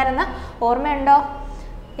തന്നിട്ടുണ്ടായിരുന്ന ഓർമ്മയുണ്ടോ?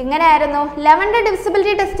 എങ്ങനെയായിരുന്നു? 11ന്റെ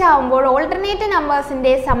ഡിവിസിബിലിറ്റി ടെസ്റ്റ് ആകുമ്പോൾ ഓൾട്ടർനേറ്റ്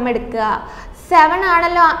നമ്പേഴ്സിൻ്റെ സം എടുക്കുക. 7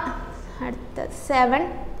 ആണല്ലോ. അടുത്ത 7,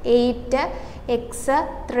 8, x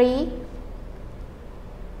 3,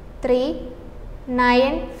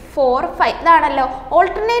 9, 4, 5 ഇതാണല്ലോ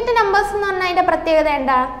ഓൾട്ടർനേറ്റ് നമ്പേഴ്സ് എന്ന് പറഞ്ഞാൽ അതിൻ്റെ പ്രത്യേകത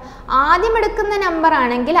എന്താ? ആദ്യം എടുക്കുന്ന നമ്പർ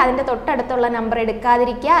ആണെങ്കിൽ അതിൻ്റെ തൊട്ടടുത്തുള്ള നമ്പർ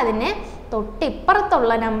എടുക്കാതിരിക്കുക, അതിന്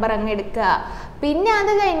തൊട്ടിപ്പുറത്തുള്ള നമ്പർ അങ്ങ് എടുക്കുക. പിന്നെ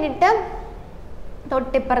അത് കഴിഞ്ഞിട്ട്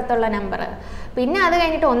തൊട്ടിപ്പുറത്തുള്ള നമ്പർ, പിന്നെ അത്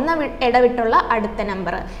കഴിഞ്ഞിട്ട് ഒന്ന് ഇടവിട്ടുള്ള അടുത്ത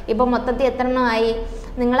നമ്പർ. ഇപ്പോൾ മൊത്തത്തിൽ എത്ര എണ്ണമായി?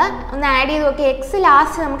 നിങ്ങൾ ഒന്ന് ആഡ് ചെയ്ത് നോക്കി. എക്സ്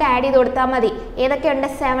ലാസ്റ്റ് നമുക്ക് ആഡ് ചെയ്ത് കൊടുത്താൽ മതി. ഏതൊക്കെയുണ്ട്?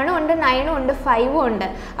 7ഉം ഉണ്ട്, 9ഉം ഉണ്ട്, 5ഉം ഉണ്ട്.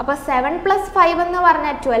 അപ്പോൾ 7 + 5 എന്ന്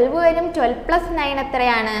പറഞ്ഞാൽ 12 വരും. 12 + 9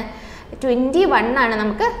 എത്രയാണ്? 21 ആണ്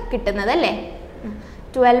നമുക്ക് കിട്ടുന്നത് അല്ലേ?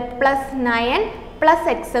 12 + 9 പ്ലസ്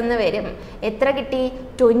എക്സ് എന്ന് വരും. എത്ര കിട്ടി?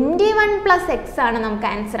 21 പ്ലസ് എക്സ് ആണ് നമുക്ക്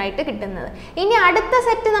ആൻസർ ആയിട്ട് കിട്ടുന്നത്. ഇനി അടുത്ത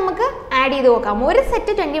സെറ്റ് നമുക്ക് ആഡ് ചെയ്ത് നോക്കാം. ഒരു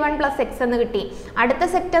സെറ്റ് 21 പ്ലസ് എക്സ് എന്ന് കിട്ടി. അടുത്ത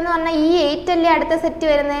സെറ്റ് എന്ന് പറഞ്ഞാൽ ഈ 8 അല്ലേ അടുത്ത സെറ്റ്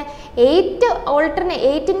വരുന്നത്. 8ന്റെ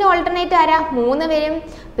ഓൾട്ടർനേറ്റ് ആരാ? 3 വരും.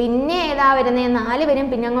 പിന്നെ ഏതാ വരുന്നത്? 4 വരും.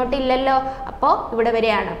 പിന്നെ അങ്ങോട്ട് ഇല്ലല്ലോ. അപ്പോൾ ഇവിടെ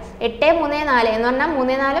വരെയാണ് 8 3 4 എന്ന് പറഞ്ഞാൽ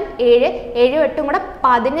 3 4 7 7 8 കൂടെ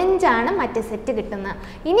 15 ആണ് മറ്റേ സെറ്റ് കിട്ടുന്നത്.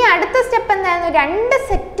 ഇനി അടുത്ത സ്റ്റെപ്പ് എന്തായിരുന്നു? 2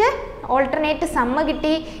 സെറ്റ് ഓൾട്ടർനേറ്റ് സമ്മ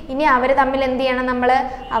കിട്ടി. ഇനി അവർ തമ്മിൽ എന്ത് ചെയ്യണം? നമ്മൾ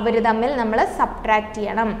സബ്ട്രാക്ട്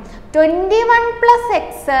ചെയ്യണം. 21 പ്ലസ്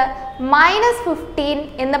എക്സ് മൈനസ് 15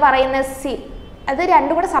 എന്ന് പറയുന്ന അത്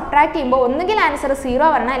രണ്ടും കൂടെ സബ്ട്രാക്ട് ചെയ്യുമ്പോൾ ഒന്നുകിൽ ആൻസർ 0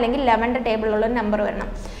 വരണം, അല്ലെങ്കിൽ 11ന്റെ ടേബിളിലുള്ള നമ്പർ വരണം.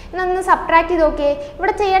 ഇന്നൊന്ന് സബ്ട്രാക്ട് ചെയ്ത് നോക്കിയേ.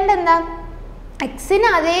 ഇവിടെ ചെയ്യേണ്ടത് എന്താ? എക്സിന്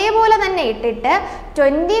അതേപോലെ തന്നെ ഇട്ടിട്ട്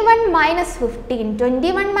 21 മൈനസ്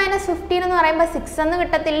 15 എന്ന് പറയുമ്പോൾ 6 എന്ന്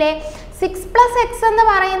കിട്ടത്തില്ലേ? 6 പ്ലസ് എക്സ് എന്ന്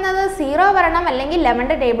പറയുന്നത് 0 വരണം, അല്ലെങ്കിൽ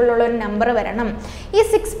 11ന്റെ ടേബിളിലുള്ള ഒരു നമ്പർ വരണം. ഈ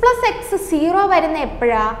 6 പ്ലസ് എക്സ് 0 വരുന്നത്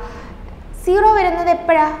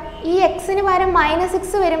എപ്പോഴാ? ഈ എക്സിന് പകരം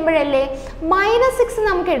 -6 വരുമ്പോഴല്ലേ. -6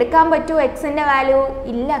 നമുക്ക് എടുക്കാൻ പറ്റുമോ എക്സിൻ്റെ വാല്യൂ?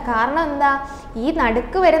 ഇല്ല. കാരണം എന്താ? ഈ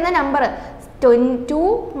നടുക്ക് വരുന്ന നമ്പർ 2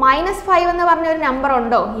 -5 എന്ന് പറഞ്ഞൊരു നമ്പർ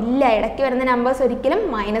ഉണ്ടോ? ഇല്ല. ഇടയ്ക്ക് വരുന്ന നമ്പേഴ്സ് ഒരിക്കലും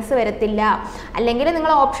മൈനസ് വരത്തില്ല. അല്ലെങ്കിൽ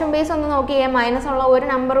നിങ്ങൾ ഓപ്ഷൻ ബേസ് ഒന്ന് നോക്കിയേ, മൈനസ് ഉള്ള ഒരു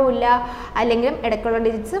നമ്പറും ഇല്ല, അല്ലെങ്കിലും ഇടയ്ക്കുള്ള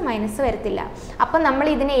ഡിജിറ്റ്സ് മൈനസ് വരത്തില്ല. അപ്പം നമ്മൾ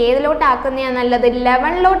ഇതിനെ ഏതിലോട്ട് ആക്കുന്നതാണ് നല്ലത്?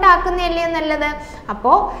 11ലോട്ട് ആക്കുന്നതല്ലേ നല്ലത്.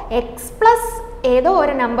 അപ്പോൾ എക്സ് പ്ലസ് ഏതോ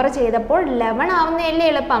ഒരു നമ്പർ ചെയ്തപ്പോൾ 11 ആവുന്നതല്ലേ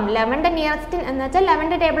എളുപ്പം. 11ന്റെ നിയറസ്റ്റ് എന്ന് വെച്ചാൽ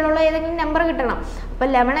 11ന്റെ ടേബിളിലുള്ള ഏതെങ്കിലും നമ്പർ കിട്ടണം. അപ്പോൾ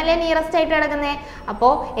 11 അല്ലേ നിയറസ്റ്റ് ആയിട്ട് കിടക്കുന്നത്.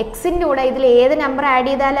 അപ്പോൾ എക്സിൻ്റെ കൂടെ ഇതിൽ ഏത് നമ്പർ ആഡ്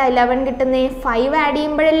ചെയ്താലാണ് 11 കിട്ടുന്നത്? 5 ആഡ്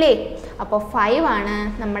ചെയ്യുമ്പോഴല്ലേ. അപ്പോൾ 5 ആണ്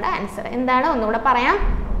നമ്മുടെ ആൻസർ. എന്താണ്? ഒന്നുകൂടെ പറയാം.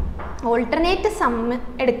 ഓൾട്ടർനേറ്റ് സം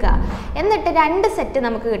എടുക്കുക, എന്നിട്ട് 2 സെറ്റ്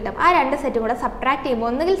നമുക്ക് കിട്ടും. ആ 2 സെറ്റും കൂടെ സബ്ട്രാക്ട് ചെയ്യുമ്പോൾ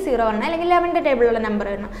ഒന്നുകിൽ 0 വരണം, അല്ലെങ്കിൽ 11ന്റെ ടേബിളിലുള്ള നമ്പർ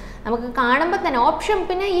വരണം. നമുക്ക് കാണുമ്പോൾ തന്നെ ഓപ്ഷൻ,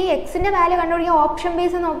 പിന്നെ ഈ എക്സിൻ്റെ വാല്യൂ കണ്ടുപിടിക്കാൻ ഓപ്ഷൻ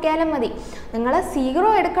ബേസ് നോക്കിയാലും മതി. നിങ്ങൾ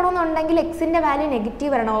 0 എടുക്കണമെന്നുണ്ടെങ്കിൽ എക്സിൻ്റെ വാല്യൂ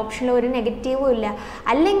നെഗറ്റീവ് വരണം. ഓപ്ഷനിൽ ഒരു നെഗറ്റീവും ഇല്ല.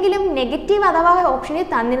 അല്ലെങ്കിലും നെഗറ്റീവ് അഥവാ ഓപ്ഷനിൽ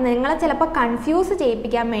തന്നിരുന്നത് നിങ്ങളെ ചിലപ്പോൾ കൺഫ്യൂസ്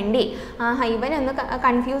ചെയ്യിപ്പിക്കാൻ വേണ്ടി, ഇവനൊന്ന്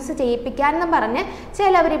കൺഫ്യൂസ് ചെയ്യിപ്പിക്കാമെന്ന് പറഞ്ഞ്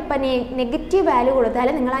ചിലവരിപ്പോൾ നെഗറ്റീവ് വാല്യൂ കൊടുത്താൽ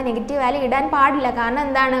നിങ്ങൾ ആ നെഗറ്റീവ് വാല്യൂ ഇടാൻ പാടില്ല. കാരണം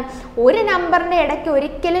എന്താണ്? ഒരു നമ്പറിൻ്റെ ഇടയ്ക്ക്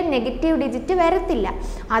ഒരിക്കലും നെഗറ്റീവ് ഡിജിറ്റ് വരത്തില്ല.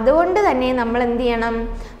 അതുകൊണ്ട് തന്നെ നമ്മൾ എന്ത് ചെയ്യണം?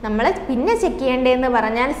 നമ്മൾ പിന്നെ ചെക്ക് ചെയ്യേണ്ടതെന്ന്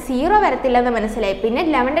പറഞ്ഞാൽ 0 വരത്തില്ലെന്ന് മനസ്സിലായി. പിന്നെ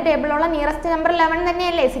 11ന്റെ ടേബിളിലുള്ള നിയറസ്റ്റ് നമ്പർ 11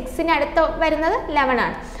 തന്നെയല്ലേ. 6ന് അടുത്ത് വരുന്നത് 11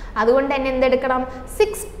 ആണ്. അതുകൊണ്ട് തന്നെ എന്തെടുക്കണം?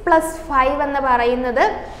 6 പ്ലസ് 5 എന്ന് പറയുന്നത്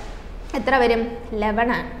എത്ര വരും?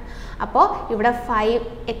 11 ആണ്. അപ്പോൾ ഇവിടെ 5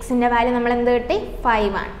 എക്സിൻ്റെ വാല്യൂ നമ്മൾ എന്ത് കിട്ടി?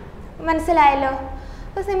 5 ആണ്. മനസ്സിലായല്ലോ?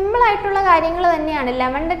 അപ്പോൾ സിമ്പിളായിട്ടുള്ള കാര്യങ്ങൾ തന്നെയാണ്.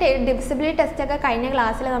 11ന്റെ ഡിവിസിബിലിറ്റി ടെസ്റ്റൊക്കെ കഴിഞ്ഞ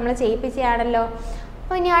ക്ലാസ്സിൽ നമ്മൾ ചെയ്യിപ്പിച്ചതാണല്ലോ.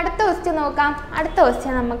 അപ്പോൾ ഇനി അടുത്ത ക്വസ്റ്റ്യൻ നോക്കാം. അടുത്ത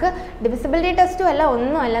ക്വസ്റ്റ്യൻ നമുക്ക് ഡിവിസിബിലിറ്റി ടെസ്റ്റും അല്ല,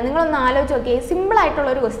 ഒന്നുമല്ല. നിങ്ങളൊന്ന് ആലോചിച്ച് നോക്കിയേ.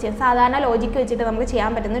 സിമ്പിളായിട്ടുള്ളൊരു ക്വസ്റ്റ്യൻ, സാധാരണ ലോജിക്ക് വെച്ചിട്ട് നമുക്ക് ചെയ്യാൻ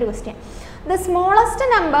പറ്റുന്നൊരു question. The smallest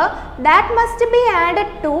number that must be added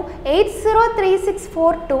to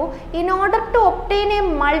 803642 in order to obtain a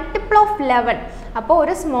multiple of 11. അപ്പോൾ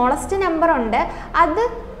ഒരു സ്മോളസ്റ്റ് നമ്പർ ഉണ്ട്,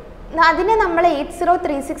 അതിനെ നമ്മൾ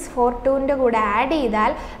 803642ൻ്റെ കൂടെ ആഡ്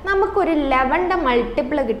ചെയ്താൽ നമുക്കൊരു 11ന്റെ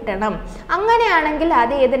മൾട്ടിപ്പിൾ കിട്ടണം. അങ്ങനെയാണെങ്കിൽ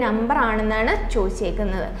അത് ഏത് നമ്പർ ആണെന്നാണ്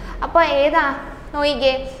ചോദിച്ചേക്കുന്നത്. അപ്പോൾ ഏതാ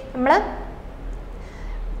നോക്കിക്കേ. നമ്മൾ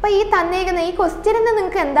അപ്പോൾ ഈ തന്നേക്കുന്ന ഈ ക്വസ്റ്റ്യനിൽ നിന്ന്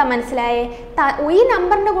നിങ്ങൾക്ക് എന്താ മനസ്സിലായേ? ഈ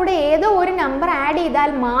നമ്പറിൻ്റെ കൂടെ ഏതോ ഒരു നമ്പർ ആഡ് ചെയ്താൽ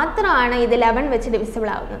മാത്രമാണ് ഇത് 11 വെച്ച് ഡിവിസിബിൾ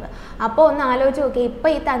ആവുന്നത്. അപ്പോൾ ഒന്ന് ആലോചിച്ച് നോക്കിയേ. ഇപ്പോൾ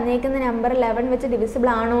ഈ തന്നേക്കുന്ന നമ്പർ 11 വെച്ച് ഡിവിസിബിൾ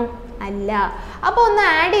ആണോ? അല്ല. അപ്പോൾ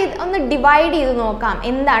ഒന്ന് ഡിവൈഡ് ചെയ്ത് നോക്കാം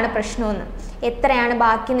എന്താണ് പ്രശ്നമെന്ന്. എത്രയാണ്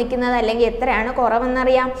ബാക്കി നിൽക്കുന്നത്, അല്ലെങ്കിൽ എത്രയാണ്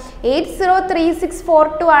കുറവെന്നറിയാം.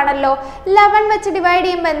 803642 ആണല്ലോ. 11 വെച്ച് ഡിവൈഡ്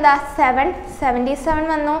ചെയ്യുമ്പോൾ എന്താ? 77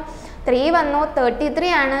 വന്നു. 3 വന്നു. 33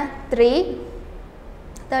 ആണ്.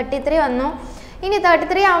 33 വന്നു. ഇനി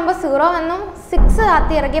 33 ആകുമ്പോൾ 0 വന്നു. 6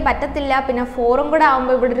 താത്തി ഇറക്കി പറ്റത്തില്ല. പിന്നെ 4ഉം കൂടെ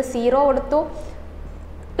ആകുമ്പോൾ ഇവിടെ ഒരു 0 കൊടുത്തു.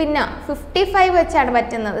 പിന്നെ 55 വെച്ചാണ്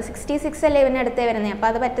പറ്റുന്നത്. 66 അല്ലേ ഇവൻ്റെ അടുത്തേ വരുന്നത്. അപ്പോൾ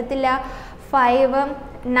അത് പറ്റത്തില്ല. 5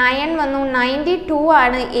 9 വന്നു. 92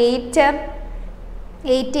 ആണ്.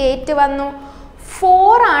 88 വന്നു.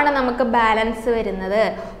 4 ആണ് നമുക്ക് ബാലൻസ് വരുന്നത്.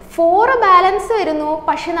 4 ബാലൻസ് വരുന്നു.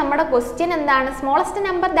 പക്ഷെ നമ്മുടെ ക്വസ്റ്റ്യൻ എന്താണ്? Smallest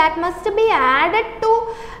number that must be added to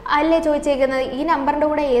അല്ലേ ചോദിച്ചേക്കുന്നത്. ഈ നമ്പറിൻ്റെ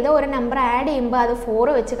കൂടെ ഏതോ ഒരു നമ്പർ ആഡ് ചെയ്യുമ്പോൾ അത് 4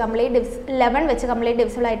 വെച്ച് 11 വെച്ച് കംപ്ലീറ്റ്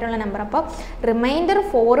ഡിവിസിബിൾ ആയിട്ടുള്ള നമ്പർ. അപ്പോൾ റിമൈൻഡർ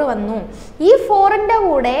 4 വന്നു. ഈ 4ൻ്റെ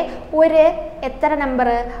കൂടെ ഒരു എത്ര നമ്പർ?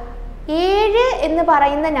 7 എന്ന്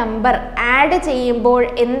പറയുന്ന നമ്പർ ആഡ് ചെയ്യുമ്പോൾ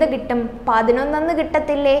എന്ത് കിട്ടും? 11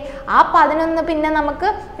 കിട്ടത്തില്ലേ? ആ 11 പിന്നെ നമുക്ക്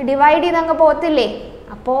ഡിവൈഡ് ചെയ്ത് അങ്ങ് പോകത്തില്ലേ?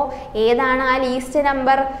 അപ്പോൾ ഏതാണ് ആ least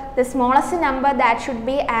number? The smallest number that should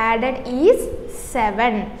be added is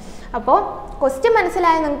 7. അപ്പോൾ ക്വസ്റ്റ്യൻ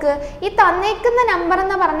മനസ്സിലായ നിങ്ങൾക്ക് ഈ തന്നേക്കുന്ന നമ്പർ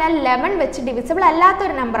എന്ന് പറഞ്ഞാൽ 11 വെച്ച് ഡിവിസിബിൾ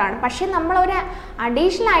അല്ലാത്തൊരു നമ്പറാണ്. പക്ഷേ നമ്മളൊരു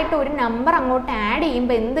അഡീഷണൽ ആയിട്ട് ഒരു നമ്പർ അങ്ങോട്ട് ആഡ്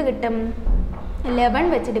ചെയ്യുമ്പോൾ എന്ത് കിട്ടും? 11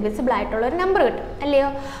 വെച്ച് ഡിവിസിബിൾ ആയിട്ടുള്ളൊരു നമ്പർ കിട്ടും അല്ലയോ?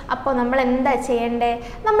 അപ്പോൾ നമ്മൾ എന്താ ചെയ്യേണ്ടത്?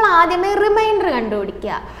 നമ്മൾ ആദ്യമേ റിമൈൻഡർ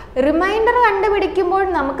കണ്ടുപിടിക്കുക. റിമൈൻഡർ കണ്ടുപിടിക്കുമ്പോൾ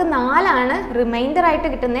നമുക്ക് 4 റിമൈൻഡർ ആയിട്ട്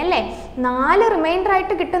കിട്ടുന്നത് അല്ലേ? 4 റിമൈൻഡർ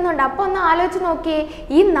ആയിട്ട് കിട്ടുന്നുണ്ട്. അപ്പോൾ ഒന്ന് ആലോചിച്ച് നോക്കിയേ,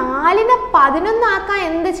 ഈ 4നെ 11 ആക്കാൻ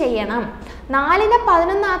എന്ത് ചെയ്യണം? 4നെ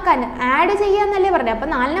 11 ആക്കാൻ ആഡ് ചെയ്യാന്നല്ലേ പറഞ്ഞത്. അപ്പോൾ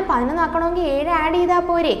 4നെ 11 ആക്കണമെങ്കിൽ 7 ആഡ് ചെയ്താൽ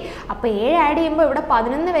പോരെ? അപ്പോൾ 7 ആഡ് ചെയ്യുമ്പോൾ ഇവിടെ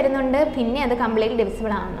 11 വരുന്നുണ്ട്, പിന്നെ അത് കംപ്ലീറ്റ്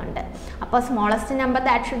ഡിവിസിബിൾ ആവുന്നുണ്ട്. അപ്പോൾ smallest number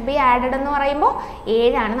that should be added എന്ന് പറയുമ്പോൾ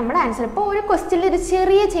 7 നമ്മുടെ ആൻസർ. ഇപ്പോൾ ഒരു ക്വസ്റ്റ്യനിൽ ഒരു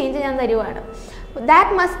ചെറിയ ചേഞ്ച് ഞാൻ തരുവാണ്.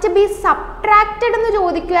 ദാറ്റ് മസ്റ്റ് ബി സബ്ട്രാക്റ്റഡ് എന്ന്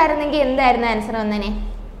ചോദിക്കുമായിരുന്നെങ്കിൽ എന്തായിരുന്നു ആൻസർ വന്നേനെ?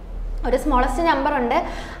 ഒരു സ്മോളസ്റ്റ് നമ്പർ ഉണ്ട്,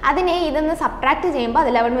 അതിനെ ഇതൊന്ന് സബ്ട്രാക്ട് ചെയ്യുമ്പോൾ അത്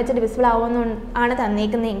 11 വെച്ച് ഡിവിസിബിൾ ആവുമെന്നാണ്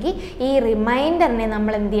തന്നേക്കുന്നതെങ്കിൽ ഈ റിമൈൻഡറിനെ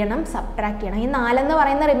നമ്മൾ എന്ത് ചെയ്യണം? സബ്ട്രാക്ട് ചെയ്യണം. ഈ 4 എന്ന്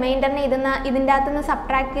പറയുന്ന റിമൈൻഡറിനെ ഇതിൻ്റെ അകത്തുനിന്ന്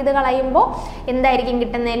സബ്ട്രാക്ട് ചെയ്ത് കളയുമ്പോൾ എന്തായിരിക്കും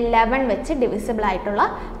കിട്ടുന്നത്? 11 വെച്ച് ഡിവിസിബിൾ ആയിട്ടുള്ള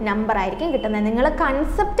നമ്പർ ആയിരിക്കും കിട്ടുന്നത്. നിങ്ങൾ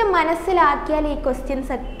കൺസെപ്റ്റ് മനസ്സിലാക്കിയാൽ ഈ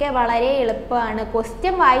ക്വസ്റ്റ്യൻസ് ഒക്കെ വളരെ എളുപ്പമാണ്.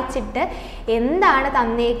 ക്വസ്റ്റ്യൻ വായിച്ചിട്ട് എന്താണ്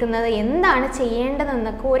തന്നേക്കുന്നത്, എന്താണ്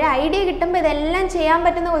ചെയ്യേണ്ടതെന്നൊക്കെ ഒരു ഐഡിയ കിട്ടുമ്പോൾ ഇതെല്ലാം ചെയ്യാൻ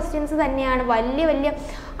പറ്റുന്ന ക്വസ്റ്റ്യൻസ് തന്നെയാണ്. വലിയ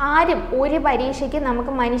ആരും ഒരു പരീക്ഷയ്ക്ക്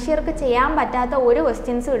നമുക്ക് മനുഷ്യർക്ക് ചെയ്യാൻ പറ്റാത്ത ഒരു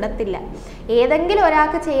ക്വസ്റ്റ്യൻസും ഇടത്തില്ല. ഏതെങ്കിലും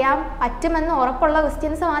ഒരാൾക്ക് ചെയ്യാൻ പറ്റുമെന്ന് ഉറപ്പുള്ള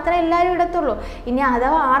ക്വസ്റ്റ്യൻസ് മാത്രമേ എല്ലാവരും ഇടത്തുള്ളൂ. ഇനി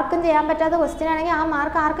അഥവാ ആർക്കും ചെയ്യാൻ പറ്റാത്ത ക്വസ്റ്റ്യൻ ആണെങ്കിൽ ആ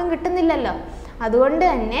മാർക്ക് ആർക്കും കിട്ടുന്നില്ലല്ലോ. അതുകൊണ്ട്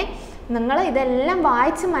തന്നെ നിങ്ങൾ ഇതെല്ലാം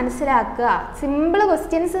വായിച്ച് മനസ്സിലാക്കുക. സിമ്പിൾ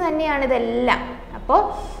ക്വസ്റ്റ്യൻസ് തന്നെയാണ് ഇതെല്ലാം. അപ്പോൾ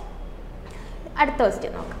അടുത്ത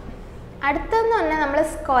ക്വസ്റ്റ്യൻ നോക്കാം. അടുത്തെന്ന് പറഞ്ഞാൽ നമ്മൾ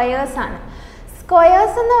സ്ക്വയേഴ്സാണ്.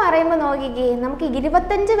 സ്ക്വയേഴ്സ് എന്ന് പറയുമ്പോൾ നോക്കിക്കേ, നമുക്ക്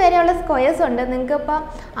 25 വരെയുള്ള സ്ക്വയേഴ്സ് ഉണ്ട്. നിങ്ങൾക്ക് ഇപ്പോൾ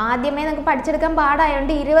ആദ്യമേ നിങ്ങൾക്ക് പഠിച്ചെടുക്കാൻ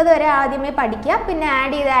പാടായതുകൊണ്ട് 20 വരെ ആദ്യമേ പഠിക്കുക, പിന്നെ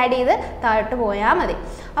ആഡ് ചെയ്ത് താഴോട്ട് പോയാൽ മതി.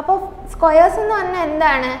 അപ്പോൾ സ്ക്വയേഴ്സ് എന്ന് പറഞ്ഞാൽ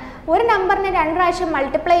എന്താണ്? ഒരു നമ്പറിനെ 2 പ്രാവശ്യം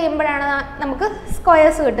മൾട്ടിപ്ലൈ ചെയ്യുമ്പോഴാണ് നമുക്ക്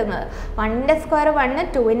സ്ക്വയേഴ്സ് കിട്ടുന്നത്. 1ൻ്റെ സ്ക്വയർ 1,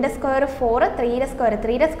 2ൻ്റെ സ്ക്വയർ 4, 3യുടെ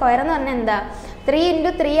സ്ക്വയർ എന്ന് പറഞ്ഞാൽ എന്താ? 3 ×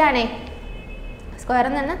 3 ആണേ സ്ക്വയർ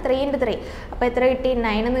എന്ന് പറഞ്ഞാൽ 3 × 3. അപ്പോൾ എത്ര കിട്ടി?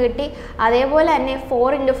 9 എന്ന് കിട്ടി. അതേപോലെ തന്നെ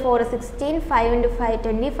 4 × 4 16, 5 × 5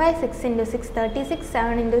 25, 6 × 6 36,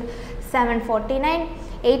 7 × 7 49,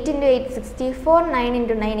 8 × 8 64, 9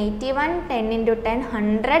 × 9 81, 10 × 10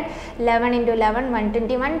 100, 11 × 11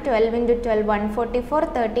 121, 12 × 12 144,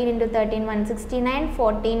 13 × 13 169,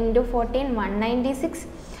 14 × 14 196,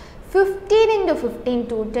 15 × 15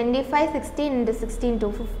 225, 16 × 16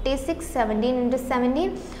 256, 17 × 17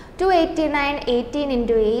 289, 18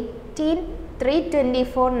 × 18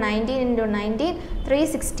 324, 19 × 19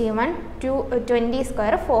 361, 20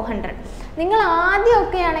 സ്ക്വയർ 400. നിങ്ങൾ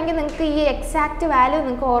ആദ്യമൊക്കെ ആണെങ്കിൽ നിങ്ങൾക്ക് ഈ എക്സാക്റ്റ് വാല്യൂ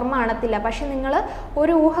നിങ്ങൾക്ക് ഓർമ്മ കാണത്തില്ല. പക്ഷെ നിങ്ങൾ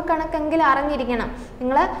ഒരു ഊഹക്കണക്കെങ്കിലും അറിഞ്ഞിരിക്കണം.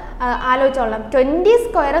 നിങ്ങൾ ആലോചിച്ചോളാം, 20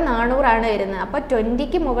 സ്ക്വയർ 400 വരുന്നത്. അപ്പോൾ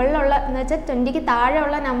 20ക്ക് മുകളിലുള്ള എന്ന് വെച്ചാൽ 20ക്ക്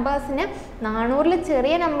താഴെയുള്ള നമ്പേഴ്സിന് 400ൽ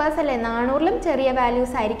ചെറിയ നമ്പേഴ്സ് അല്ലേ, 400ലും ചെറിയ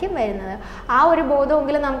വാല്യൂസ് ആയിരിക്കും വരുന്നത്. ആ ഒരു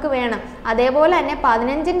ബോധമെങ്കിലും നമുക്ക് വേണം. അതേപോലെ തന്നെ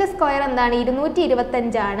 15ൻ്റെ സ്ക്വയർ എന്താണ്?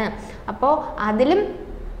 225 അപ്പോൾ അതിലും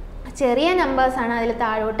ചെറിയ നമ്പേഴ്സാണ് അതിൽ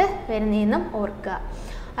താഴോട്ട് വരുന്നതെന്നും ഓർക്കുക.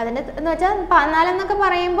 അതിൻ്റെ എന്ന് വെച്ചാൽ 14 എന്നൊക്കെ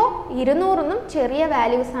പറയുമ്പോൾ 200 ചെറിയ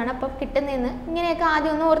വാല്യൂസാണ് അപ്പോൾ കിട്ടുന്നതെന്ന് ഇങ്ങനെയൊക്കെ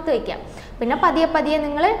ആദ്യം ഒന്ന് ഓർത്ത് വയ്ക്കാം. പിന്നെ പതിയെ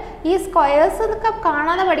നിങ്ങൾ ഈ സ്ക്വയേഴ്സ് ഒക്കെ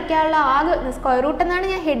കാണാതെ പഠിക്കാനുള്ള ആകെ സ്ക്വയർ റൂട്ട് എന്നാണ്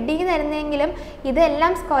ഞാൻ ഹെഡിങ് തരുന്നതെങ്കിലും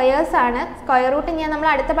ഇതെല്ലാം സ്ക്വയേഴ്സാണ്. സ്ക്വയർ റൂട്ട് നമ്മൾ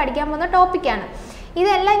അടുത്ത് പഠിക്കാൻ പോകുന്ന ടോപ്പിക്കാണ്.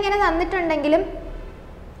 ഇതെല്ലാം ഇങ്ങനെ തന്നിട്ടുണ്ടെങ്കിലും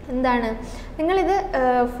എന്താണ് നിങ്ങളിത്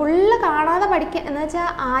ഫുള്ള് കാണാതെ പഠിക്കുക എന്ന് വെച്ചാൽ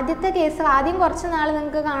ആദ്യത്തെ കേസ് ആദ്യം കുറച്ച് നാൾ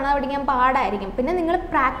നിങ്ങൾക്ക് കാണാതെ പഠിക്കാൻ പാടായിരിക്കും. പിന്നെ നിങ്ങൾ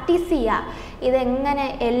പ്രാക്ടീസ് ചെയ്യുക. ഇതെങ്ങനെ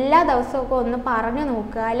എല്ലാ ദിവസമൊക്കെ ഒന്ന് പറഞ്ഞു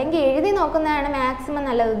നോക്കുക, അല്ലെങ്കിൽ എഴുതി നോക്കുന്നതാണ് മാക്സിമം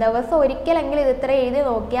നല്ലത്. ദിവസം ഒരിക്കലെങ്കിലും ഇത് ഇത്ര എഴുതി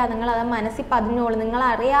നോക്കിയാൽ നിങ്ങളത് മനസ്സിൽ പതിഞ്ഞോളും.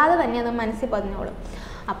 നിങ്ങളറിയാതെ തന്നെ അത് മനസ്സിൽ പതിഞ്ഞോളും.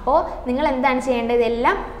 അപ്പോൾ നിങ്ങൾ എന്താണ് ചെയ്യേണ്ടത്?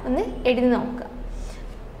 ഇതെല്ലാം ഒന്ന് എഴുതി നോക്കുക.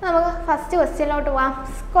 നമുക്ക് ഫസ്റ്റ് ക്വസ്റ്റ്യനിലോട്ട് പോവാം.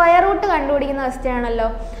 സ്ക്വയർ റൂട്ട് കണ്ടുപിടിക്കുന്ന ക്വസ്റ്റ്യൻ ആണല്ലോ.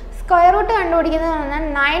 സ്ക്വയർ റൂട്ട് കണ്ടുപിടിക്കുന്നത് പറഞ്ഞാൽ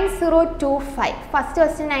 9025. ഫസ്റ്റ്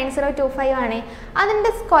ക്വസ്റ്റ്യൻ 9025 ആണ്. അതിൻ്റെ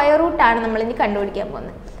സ്ക്വയർ റൂട്ടാണ് നമ്മളിനി കണ്ടുപിടിക്കാൻ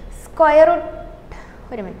പോകുന്നത്. സ്ക്വയർ റൂട്ട്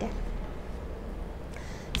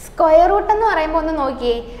സ്ക്വയർ റൂട്ട് എന്ന് പറയുമ്പോൾ ഒന്ന്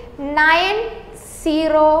നോക്കിയേ,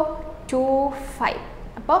 9025.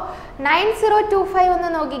 അപ്പോൾ 9025 ഒന്ന്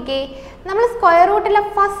നോക്കിക്കേ. നമ്മൾ സ്ക്വയർ റൂട്ടിലെ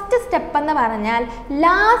ഫസ്റ്റ് സ്റ്റെപ്പ് എന്ന് പറഞ്ഞാൽ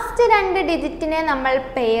ലാസ്റ്റ് 2 ഡിജിറ്റിനെ നമ്മൾ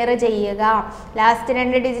പെയർ ചെയ്യുക. ലാസ്റ്റ്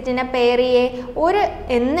 2 ഡിജിറ്റിനെ പെയർ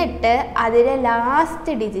എന്നിട്ട് അതിലെ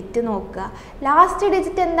ലാസ്റ്റ് ഡിജിറ്റ് നോക്കുക. ലാസ്റ്റ്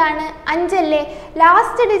ഡിജിറ്റ് എന്താണ്? 5 അല്ലേ?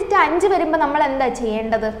 ലാസ്റ്റ് ഡിജിറ്റ് 5 വരുമ്പോൾ നമ്മൾ എന്താ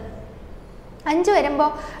ചെയ്യേണ്ടത്? 5 വരുമ്പോൾ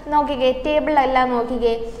നോക്കിക്കേ, ടേബിളിലെല്ലാം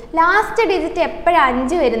നോക്കിക്കേ, ലാസ്റ്റ് ഡിജിറ്റ് എപ്പോഴാണ്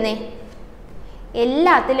 5 വരുന്നേ?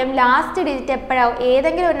 എല്ലാത്തിലും ലാസ്റ്റ് ഡിജിറ്റ് എപ്പോഴാവും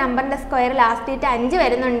ഏതെങ്കിലും ഒരു നമ്പറിൻ്റെ സ്ക്വയർ ലാസ്റ്റ് ഡിജിറ്റ് 5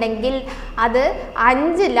 വരുന്നുണ്ടെങ്കിൽ അത്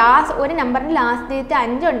 5 ഒരു നമ്പറിൻ്റെ ലാസ്റ്റ് ഡിജിറ്റ്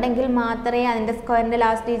 5 ഉണ്ടെങ്കിൽ മാത്രമേ അതിൻ്റെ സ്ക്വയറിൻ്റെ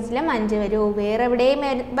ലാസ്റ്റ് ഡിജിറ്റിലും 5 വരൂ. വേറെ എവിടെയും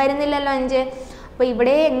വരുന്നില്ലല്ലോ 5. അപ്പോൾ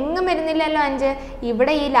ഇവിടെ എങ്ങും വരുന്നില്ലല്ലോ 5.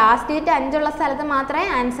 ഇവിടെ ഈ ലാസ്റ്റ് ഡിജിറ്റ് 5 ഉള്ള സ്ഥലത്ത് മാത്രമേ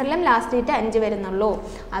ആൻസറിലും ലാസ്റ്റ് ഡിജിറ്റ് 5 വരുന്നുള്ളൂ.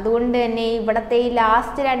 അതുകൊണ്ട് തന്നെ ഇവിടുത്തെ ഈ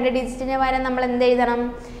ലാസ്റ്റ് 2 ഡിജിറ്റിന് വരെ നമ്മൾ എന്ത് എഴുതണം?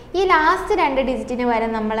 ഈ ലാസ്റ്റ് 2 ഡിജിറ്റിന് വരെ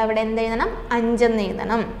നമ്മൾ അവിടെ എന്ത് എഴുതണം? 5 എന്ന്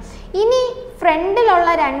എഴുതണം. ഇനി ഫ്രണ്ടിലുള്ള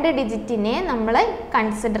 2 ഡിജിറ്റിനെ നമ്മൾ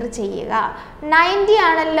കൺസിഡർ ചെയ്യുക. 90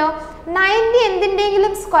 ആണല്ലോ. 90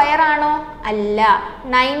 എന്തിൻ്റെങ്കിലും സ്ക്വയർ ആണോ? അല്ല.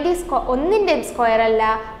 90 ഒന്നിൻ്റെയും സ്ക്വയർ അല്ല.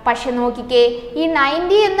 പക്ഷെ നോക്കിക്കേ, ഈ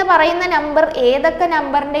 90 എന്ന് പറയുന്ന നമ്പർ ഏതൊക്കെ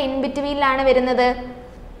നമ്പറിൻ്റെ ഇൻ ബിറ്റ്വീനിലാണ് വരുന്നത്?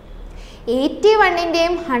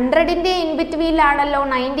 81ൻ്റെയും 100ൻ്റെയും ഇൻ ബിറ്റ്വീനിലാണല്ലോ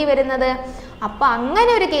 90 വരുന്നത്. അപ്പോൾ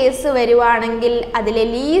അങ്ങനെ ഒരു കേസ് വരുവാണെങ്കിൽ അതിലെ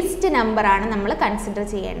ലീസ്റ്റ് നമ്പറാണ് നമ്മൾ കൺസിഡർ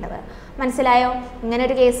ചെയ്യേണ്ടത്. മനസ്സിലായോ? ഇങ്ങനെ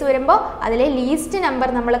ഒരു കേസ് വരുമ്പോൾ അതിലെ ലീസ്റ്റ് നമ്പർ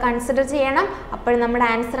നമ്മൾ കൺസിഡർ ചെയ്യണം. അപ്പോൾ നമ്മുടെ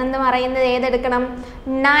ആൻസർ എന്ന് പറയുന്നത് ഏതെടുക്കണം?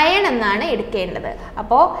 9 എന്നാണ് എടുക്കേണ്ടത്.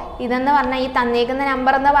 അപ്പോൾ ഇതെന്ന് പറഞ്ഞാൽ ഈ തന്നേക്കുന്ന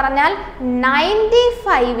നമ്പർ എന്ന് പറഞ്ഞാൽ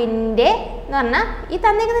 95ൻ്റെ എന്ന് പറഞ്ഞാൽ ഈ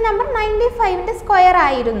തന്നേക്കുന്ന നമ്പർ 95ൻ്റെ സ്ക്വയർ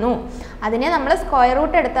ആയിരുന്നു. അതിനെ നമ്മൾ സ്ക്വയർ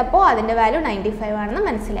റൂട്ട് എടുത്തപ്പോൾ അതിൻ്റെ വാല്യൂ 95 ആണെന്ന്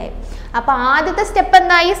മനസ്സിലായി. അപ്പോൾ ആദ്യത്തെ സ്റ്റെപ്പ്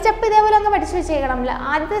എന്താ? ഈ സ്റ്റെപ്പ് ഇതേപോലെ അങ്ങ് പഠിച്ചു വെച്ചേക്കണമല്ലോ.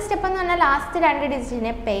 ആദ്യത്തെ സ്റ്റെപ്പ് എന്ന് പറഞ്ഞാൽ ലാസ്റ്റ് 2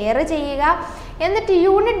 ഡിജിറ്റിനെ പെയർ ചെയ്യുക. എന്നിട്ട്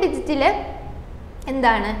യൂണിറ്റ് ഡിജിറ്റിൽ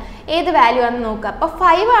എന്താണ് ഏത് വാല്യൂ ആണെന്ന് നോക്കുക. അപ്പോൾ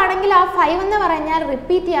 5 ആണെങ്കിൽ ആ 5 എന്ന് പറഞ്ഞാൽ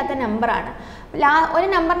റിപ്പീറ്റ് ചെയ്യാത്ത നമ്പറാണ്. ഒരു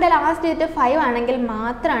നമ്പറിൻ്റെ ലാസ്റ്റ് ഡിജിറ്റ് 5 ആണെങ്കിൽ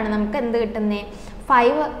മാത്രമാണ് നമുക്ക് എന്ത് കിട്ടുന്നത്?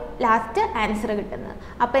 5 ലാസ്റ്റ് ആൻസർ കിട്ടുന്നത്.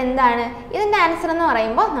 അപ്പോൾ എന്താണ് ഇതിൻ്റെ ആൻസർ എന്ന്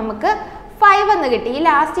പറയുമ്പോൾ നമുക്ക് 5 എന്ന് കിട്ടി. ഈ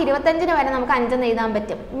ലാസ്റ്റ് 25ന് വരെ നമുക്ക് 5 എന്ന് എഴുതാൻ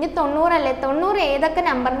പറ്റും. ഇനി 90 അല്ലേ? 90 ഏതൊക്കെ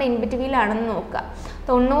നമ്പറിൻ്റെ ഇൻബിറ്റ്വീനിലാണെന്ന് നോക്കുക.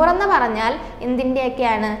 90 എന്ന് പറഞ്ഞാൽ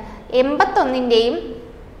എന്തിൻ്റെയൊക്കെയാണ്? 81ൻ്റെയും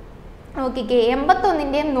നോക്കിക്കേ,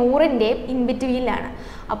 81ൻ്റെയും 100ൻ്റെയും ഇൻബിറ്റ്വീനിലാണ്.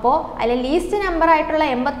 അപ്പോൾ അതിൽ ലീസ്റ്റ് നമ്പർ ആയിട്ടുള്ള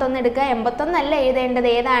 81 എടുക്കുക. 81 അല്ല എഴുതേണ്ടത്,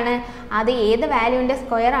 ഏതാണ്? അത് ഏത് വാല്യൂവിൻ്റെ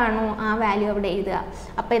സ്ക്വയർ ആണോ ആ വാല്യൂ അവിടെ എഴുതുക.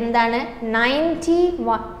 അപ്പോൾ എന്താണ്?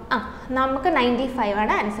 91. നമുക്ക് 95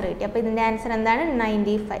 ആണ് ആൻസർ കിട്ടി. അപ്പോൾ ഇതിൻ്റെ ആൻസർ എന്താണ്?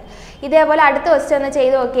 95. ഇതേപോലെ അടുത്ത ക്വസ്റ്റ്യൻ ഒന്ന്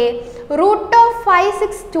ചെയ്ത് നോക്കിയേ. റൂട്ട് ഓഫ്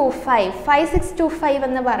 5625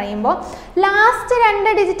 എന്ന് പറയുമ്പോൾ ലാസ്റ്റ്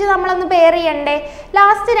 2 ഡിജിറ്റ് നമ്മളൊന്ന് പെയർ ചെയ്യണ്ടേ?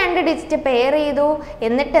 ലാസ്റ്റ് 2 ഡിജിറ്റ് പെയർ ചെയ്തു.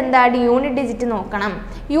 എന്നിട്ട് എന്താണ്? യൂണിറ്റ് ഡിജിറ്റ് നോക്കണം.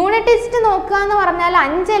 യൂണിറ്റ് ഡിജിറ്റ് നോക്കുക എന്ന് പറഞ്ഞാൽ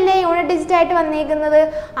 5 അല്ലേ യൂണിറ്റ് ഡിജിറ്റ് ആയിട്ട് വന്നിരിക്കുന്നത്.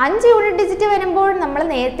 5 യൂണിറ്റ് ഡിജിറ്റ് വരുമ്പോൾ നമ്മൾ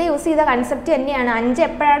നേരത്തെ യൂസ് ചെയ്ത കൺസെപ്റ്റ് തന്നെയാണ്. 5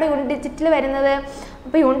 എപ്പോഴാണ് യൂണിറ്റ് ഡിജിറ്റിൽ വരുന്നത്?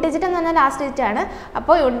 അപ്പോൾ യൂണിറ്റ് ഡിജിറ്റ് എന്ന് പറഞ്ഞാൽ ലാസ്റ്റ് ഡിജിറ്റ് ആണ്.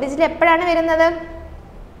 അപ്പോൾ യൂണിറ്റ് ഡിജിറ്റ് എപ്പോഴാണ് വരുന്നത്?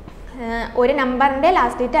 ഒരു നമ്പറിൻ്റെ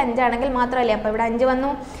ലാസ്റ്റ് ഡിജിറ്റ് 5 ആണെങ്കിൽ മാത്രമല്ലേ. അപ്പോൾ ഇവിടെ 5 വന്നു.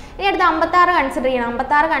 ഇനി അടുത്ത് 56 കൺസിഡർ ചെയ്യണം.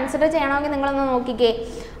 56 കൺസിഡർ ചെയ്യണമെങ്കിൽ നിങ്ങളൊന്ന് നോക്കിക്കേ.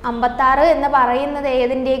 56 എന്ന് പറയുന്നത്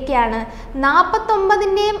ഏതിൻ്റെയൊക്കെയാണ്?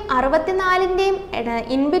 49ൻ്റെയും 64ൻ്റെയും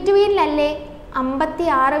ഇൻ ബിറ്റ്വീനിലല്ലേ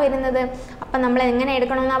 56 വരുന്നത്. അപ്പം നമ്മൾ എങ്ങനെ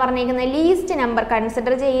എടുക്കണമെന്നാണ് പറഞ്ഞിരിക്കുന്നത്? ലീസ്റ്റ് നമ്പർ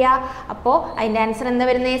കൺസിഡർ ചെയ്യുക. അപ്പോൾ അതിൻ്റെ ആൻസർ എന്താ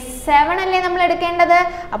വരുന്നത്? 7 അല്ലേ നമ്മൾ എടുക്കേണ്ടത്.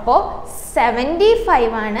 അപ്പോൾ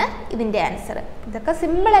 75 ആണ് ഇതിൻ്റെ ആൻസർ. ഇതൊക്കെ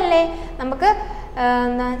സിമ്പിൾ അല്ലേ? നമുക്ക്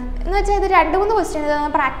എന്ന് വെച്ചാൽ ഇത് 2-3 ക്വസ്റ്റ്യൻ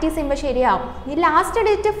പ്രാക്ടീസ് ചെയ്യുമ്പോൾ ശരിയാവും. ഈ ലാസ്റ്റ്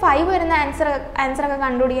ഡിജിറ്റ് 5 വരുന്ന ആൻസറൊക്കെ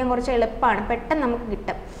കണ്ടുപിടിക്കാൻ കുറച്ച് എളുപ്പമാണ്, പെട്ടെന്ന് നമുക്ക്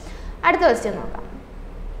കിട്ടും. അടുത്ത ക്വസ്റ്റ്യൻ നോക്കാം.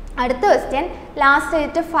 അടുത്ത ക്വസ്റ്റ്യൻ ലാസ്റ്റ്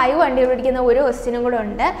ഡിജിറ്റ് 5 കണ്ടുപിടിക്കുന്ന ഒരു ക്വസ്റ്റ്യനും കൂടെ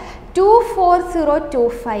ഉണ്ട്.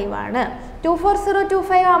 24025 ആണ്.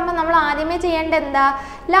 24025 ആകുമ്പോൾ നമ്മൾ ആദ്യമേ ചെയ്യേണ്ടത് എന്താ?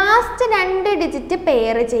 ലാസ്റ്റ് 2 ഡിജിറ്റ്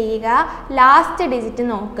പെയർ ചെയ്യുക. ലാസ്റ്റ് ഡിജിറ്റ്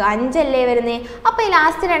നോക്കുക. 5 അല്ലേ വരുന്നത്. അപ്പോൾ ഈ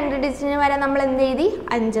ലാസ്റ്റ് 2 ഡിജിറ്റിന് വരെ നമ്മൾ എന്ത് എഴുതി?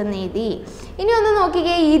 5 എന്ന് എഴുതി. ഇനി ഒന്ന്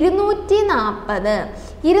നോക്കിക്കേ.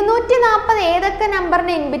 240 ഏതൊക്കെ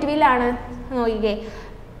നമ്പറിൻ്റെ ഇൻബിറ്റ്വീനിലാണ് നോക്കിക്കേ.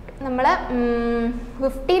 നമ്മൾ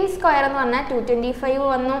 15 സ്ക്വയർ എന്ന് പറഞ്ഞാൽ 225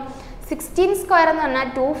 വന്നു. 16 സ്ക്വയർ എന്ന് പറഞ്ഞാൽ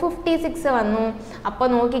 256 വന്നു. അപ്പോൾ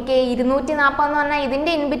നോക്കിക്കേ, 240 എന്ന് പറഞ്ഞാൽ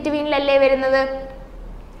ഇതിൻ്റെ ഇൻബിറ്റ്വീനിലല്ലേ വരുന്നത്?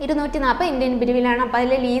 240 ഇതിൻ്റെ ഇൻബിറ്റ്വീനിലാണ്. അപ്പോൾ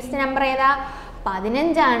അതിൽ ലീസ്റ്റ് നമ്പർ ഏതാ?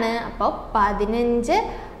 15 ആണ്. അപ്പോൾ 15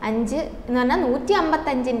 5 എന്ന് പറഞ്ഞാൽ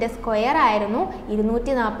 155ൻ്റെ സ്ക്വയർ ആയിരുന്നു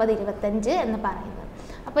 240 25 എന്ന് പറയുന്നത്.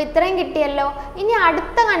 അപ്പോൾ ഇത്രയും കിട്ടിയല്ലോ. ഇനി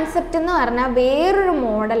അടുത്ത കൺസെപ്റ്റ് എന്ന് പറഞ്ഞാൽ വേറൊരു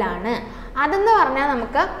മോഡലാണ്. അതെന്ന് പറഞ്ഞാൽ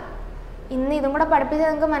നമുക്ക് ഇന്ന് ഇതും കൂടെ പഠിപ്പിച്ചാൽ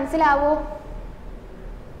നിങ്ങൾക്ക് മനസ്സിലാവോ?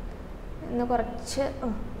 ഇന്ന് കുറച്ച്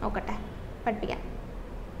നോക്കട്ടെ, പഠിപ്പിക്കാം.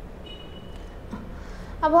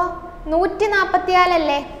 അപ്പോൾ 144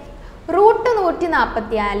 അല്ലേ? റൂട്ട്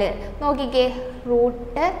 144 നോക്കിക്കേ.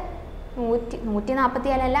 റൂട്ട്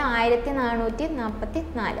 144 അല്ല,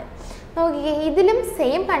 1444. നോക്കിക്കേ, ഇതിലും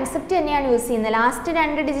സെയിം കൺസെപ്റ്റ് തന്നെയാണ് യൂസ് ചെയ്യുന്നത്. ലാസ്റ്റ്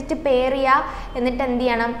 2 ഡിജിറ്റ് പെയർ ചെയ്യുക. എന്നിട്ട് എന്ത്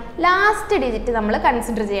ചെയ്യണം? ലാസ്റ്റ് ഡിജിറ്റ് നമ്മൾ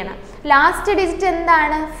കൺസിഡർ ചെയ്യണം. ലാസ്റ്റ് ഡിജിറ്റ്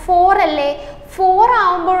എന്താണ്? 4 അല്ലേ? 4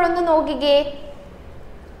 ആവുമ്പോഴൊന്ന് നോക്കിക്കേ.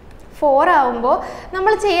 4 ആവുമ്പോൾ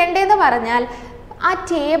നമ്മൾ ചെയ്യേണ്ടതെന്ന് പറഞ്ഞാൽ ആ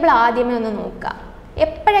ടേബിൾ ആദ്യമേ ഒന്ന് നോക്കുക.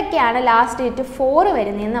 എപ്പോഴൊക്കെയാണ് ലാസ്റ്റ് ഡിജിറ്റ് 4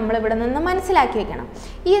 വരുന്നതെന്ന് നമ്മൾ ഇവിടെ നിന്ന് മനസ്സിലാക്കി വെക്കണം.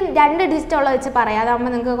 ഈ 2 ഡിജിറ്റ് ഉള്ള വെച്ച് പറയാം,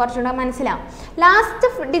 അതാകുമ്പോൾ നിങ്ങൾക്ക് കുറച്ചുകൂടെ മനസ്സിലാവും. ലാസ്റ്റ്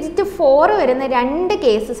ഡിജിറ്റ് 4 വരുന്ന 2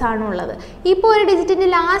 കേസസ് ആണ് ഉള്ളത്. ഇപ്പോൾ ഒരു ഡിജിറ്റിൻ്റെ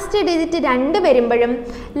ലാസ്റ്റ് ഡിജിറ്റ് 2 വരുമ്പോഴും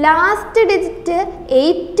ലാസ്റ്റ് ഡിജിറ്റ്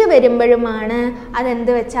 8 വരുമ്പോഴുമാണ്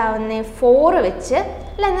അതെന്ത് വെച്ചാവുന്നത്, 4 വെച്ച്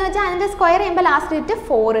അല്ല എന്ന് വെച്ചാൽ അതിൻ്റെ സ്ക്വയർ ചെയ്യുമ്പോൾ ലാസ്റ്റ് ഡിജിറ്റ്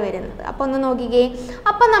 4 വരുന്നത്. അപ്പോൾ ഒന്ന് നോക്കിക്കേ,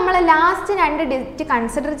 അപ്പോൾ നമ്മൾ ലാസ്റ്റ് 2 ഡിജിറ്റ്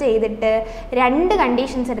കൺസിഡർ ചെയ്തിട്ട് 2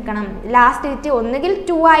 കണ്ടീഷൻസ് എടുക്കണം. ലാസ്റ്റ് ഡിജിറ്റ് ഒന്നുകിൽ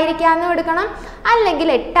 2 ആയിരിക്കാമെന്നും എടുക്കണം,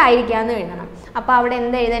 അല്ലെങ്കിൽ 8 ആയിരിക്കാമെന്നും എഴുതണം. അപ്പോൾ അവിടെ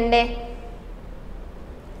എന്ത് എഴുതണ്ടേ,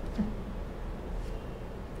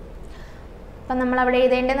 അപ്പം നമ്മൾ അവിടെ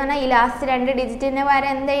എഴുതേണ്ടതെന്ന് പറഞ്ഞാൽ ഈ ലാസ്റ്റ് 2 ഡിജിറ്റിന് പകരം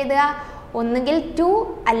എന്ത് എഴുതുക, ഒന്നുകിൽ 2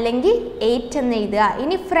 അല്ലെങ്കിൽ 8 എന്ന് എഴുതുക.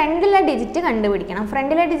 ഇനി ഫ്രണ്ടിലെ ഡിജിറ്റ് കണ്ടുപിടിക്കണം.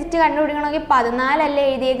 ഫ്രണ്ടിലെ ഡിജിറ്റ് കണ്ടുപിടിക്കണമെങ്കിൽ 14 അല്ലേ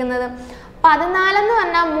എഴുതിയേക്കുന്നത്. 14 എന്ന്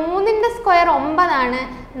പറഞ്ഞാൽ 3ൻ്റെ സ്ക്വയർ 9 ആണ്,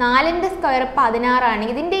 4ൻ്റെ സ്ക്വയർ 16 ആണ്.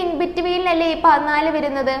 ഇതിൻ്റെ ഇൻ ബിറ്റ്വീനിലല്ലേ ഈ 14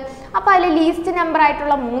 വരുന്നത്. അപ്പോൾ അതിൽ ലീസ്റ്റ് നമ്പർ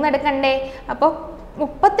ആയിട്ടുള്ള 3 എടുക്കണ്ടേ. അപ്പോൾ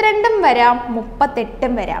 32 വരാം,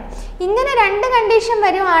 38 വരാം. ഇങ്ങനെ 2 കണ്ടീഷൻ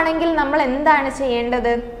വരുവാണെങ്കിൽ നമ്മൾ എന്താണ്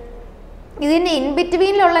ചെയ്യേണ്ടത്, ഇതിൻ്റെ ഇൻ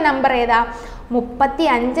ബിറ്റ്വീനിലുള്ള നമ്പർ ഏതാ,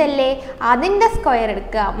 35 അല്ലേ, അതിൻ്റെ സ്ക്വയർ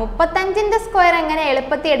എടുക്കുക. 35ൻ്റെ സ്ക്വയർ എങ്ങനെ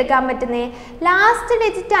എളുപ്പത്തിൽ എടുക്കാൻ പറ്റുന്നത്, ലാസ്റ്റ്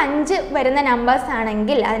ഡിജിറ്റ് 5 വരുന്ന നമ്പേഴ്സ്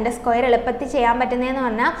ആണെങ്കിൽ അതിൻ്റെ സ്ക്വയർ എളുപ്പത്തിൽ ചെയ്യാൻ പറ്റുന്നതെന്ന്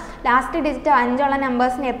പറഞ്ഞാൽ ലാസ്റ്റ് ഡിജിറ്റ് 5 ഉള്ള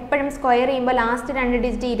നമ്പേഴ്സിന് എപ്പോഴും സ്ക്വയർ ചെയ്യുമ്പോൾ ലാസ്റ്റ് 2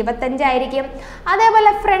 ഡിജിറ്റ് 25 ആയിരിക്കും.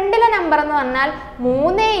 അതേപോലെ ഫ്രണ്ടിലെ നമ്പർ എന്ന് പറഞ്ഞാൽ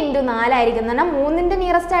 3 × 4 ആയിരിക്കും. എന്ന് പറഞ്ഞാൽ 3ൻ്റെ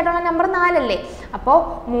നിയറസ്റ്റ് ആയിട്ടുള്ള നമ്പർ 4 അല്ലേ. അപ്പോൾ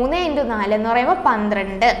 3 × 4 എന്ന് പറയുമ്പോൾ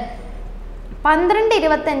 12. 12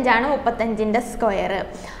 25 35ൻ്റെ സ്ക്വയർ.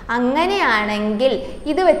 അങ്ങനെയാണെങ്കിൽ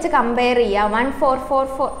ഇത് വെച്ച് കമ്പയർ ചെയ്യുക.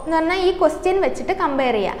 1444 എന്ന് പറഞ്ഞാൽ ഈ ക്വസ്റ്റ്യൻ വെച്ചിട്ട്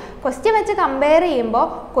കമ്പയർ ചെയ്യുക. ക്വസ്റ്റ്യൻ വെച്ച് കമ്പയർ ചെയ്യുമ്പോൾ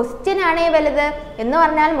ക്വസ്റ്റ്യൻ ആണേ വലുത് എന്ന്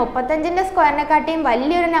പറഞ്ഞാൽ 35ൻ്റെ സ്ക്വയറിനെക്കാട്ടിയും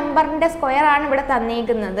വലിയൊരു നമ്പറിൻ്റെ സ്ക്വയർ ആണ് ഇവിടെ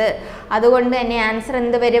തന്നിരിക്കുന്നത്. അതുകൊണ്ട് തന്നെ ആൻസർ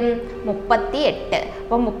എന്ത് വരും, 38.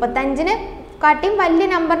 അപ്പോൾ 35ന് കാട്ടിയും വലിയ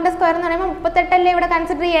നമ്പറിൻ്റെ സ്ക്വയർ എന്ന് പറയുമ്പോൾ 38 അല്ലേ ഇവിടെ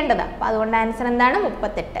കൺസിഡർ ചെയ്യേണ്ടത്. അപ്പോൾ അതുകൊണ്ട് ആൻസർ എന്താണ്,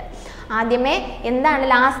 38. ആദ്യമേ എന്താണ്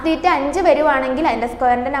ലാസ്റ്റ് ഡിജിറ്റ് 5 വരുവാണെങ്കിൽ അതിൻ്റെ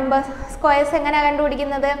സ്ക്വയറിൻ്റെ സ്ക്വയർസ് എങ്ങനെയാണ്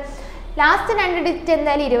കണ്ടുപിടിക്കുന്നത്, ലാസ്റ്റ് 2 ഡിജിറ്റ്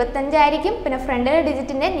എന്തായാലും 25 ആയിരിക്കും. പിന്നെ ഫ്രണ്ടിലെ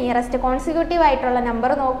ഡിജിറ്റിൻ്റെ നിയറസ്റ്റ് കോൺസിക്യൂട്ടീവ് ആയിട്ടുള്ള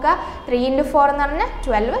നമ്പർ നോക്കുക. 3 × 4 എന്ന് പറഞ്ഞാൽ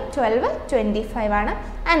 12, 12, 25 ആണ്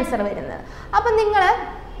ആൻസർ വരുന്നത്. അപ്പം നിങ്ങൾ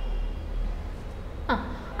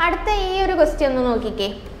അടുത്ത ഈ ഒരു ക്വസ്റ്റ്യൻ ഒന്ന് നോക്കിക്കേ.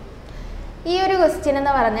 ഈ ഒരു ക്വസ്റ്റ്യൻ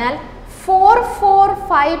എന്ന് പറഞ്ഞാൽ 4 4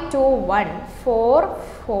 5 2 1 4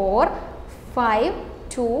 4 5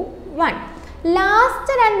 2 1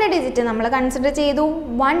 ലാസ്റ്റ് 2 ഡിജിറ്റ് നമ്മൾ കൺസിഡർ ചെയ്തു,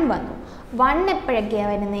 1 വന്നു. 1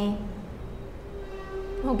 എപ്പോഴൊക്കെയാണ് വരുന്നേ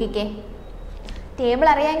നോക്കിക്കേ. ടേബിൾ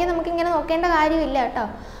അറിയാമെങ്കിൽ നമുക്കിങ്ങനെ നോക്കേണ്ട കാര്യമില്ല കേട്ടോ.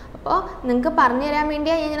 അപ്പോൾ നിങ്ങൾക്ക് പറഞ്ഞു തരാൻ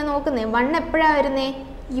വേണ്ടിയാണ് ഇങ്ങനെ നോക്കുന്നത്. 1 എപ്പോഴാണ് വരുന്നേ,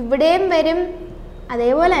 ഇവിടെയും വരും,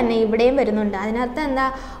 അതേപോലെ തന്നെ ഇവിടെയും വരുന്നുണ്ട്. അതിനർത്ഥം എന്താ,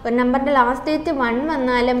 ഒരു നമ്പറിൻ്റെ ലാസ്റ്റ് ഡിജിറ്റ് 1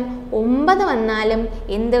 വന്നാലും 9 വന്നാലും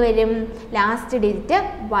എന്ത് വരും, ലാസ്റ്റ് ഡിജിറ്റ്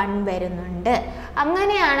 1 വരുന്നുണ്ട്.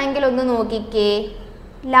 അങ്ങനെയാണെങ്കിൽ ഒന്ന് നോക്കിക്കേ,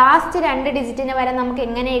 ലാസ്റ്റ് 2 ഡിജിറ്റിന് വരെ നമുക്ക്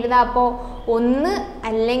എങ്ങനെ എഴുതാം, അപ്പോൾ 1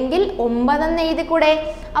 അല്ലെങ്കിൽ 9 എന്ന് എഴുതിക്കൂടെ.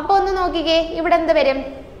 അപ്പോൾ ഒന്ന് നോക്കിക്കേ, ഇവിടെ എന്ത് വരും,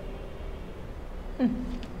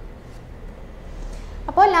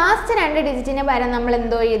 അപ്പോൾ ലാസ്റ്റ് 2 ഡിജിറ്റിന് പകരം നമ്മൾ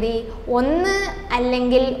എന്തോ എഴുതി, 1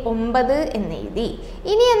 അല്ലെങ്കിൽ 9 എന്ന് എഴുതി.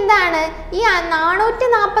 ഇനി എന്താണ്, ഈ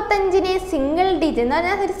 445നെ സിംഗിൾ ഡിജിറ്റ് എന്ന്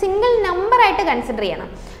പറഞ്ഞാൽ ഒരു സിംഗിൾ നമ്പറായിട്ട് കൺസിഡർ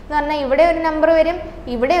ചെയ്യണം. എന്ന് പറഞ്ഞാൽ ഇവിടെ ഒരു നമ്പർ വരും,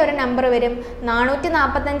 ഇവിടെ ഒരു നമ്പർ വരും.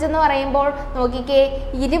 445 എന്ന് പറയുമ്പോൾ നോക്കിക്കേ,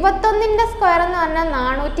 21ൻ്റെ സ്ക്വയർ എന്ന് പറഞ്ഞാൽ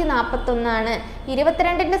 441 ആണ്,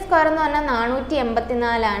 22ൻ്റെ സ്ക്വയർ എന്ന് പറഞ്ഞാൽ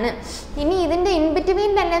 484 ആണ്. ഇനി ഇതിൻ്റെ ഇൻ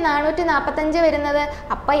ബിറ്റ്വീൻ തന്നെ 445 വരുന്നത്.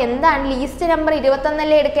 അപ്പോൾ എന്താണ് ലീസ്റ്റ് നമ്പർ 21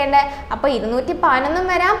 അല്ലേ എടുക്കേണ്ടത്. അപ്പോൾ 211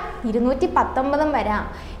 വരാം, 219 വരാം.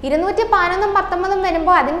 211 19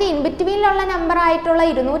 വരുമ്പോൾ അതിൻ്റെ ഇൻ ബിറ്റ്വീനിലുള്ള നമ്പർ ആയിട്ടുള്ള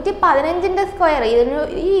 215ൻ്റെ സ്ക്വയർ,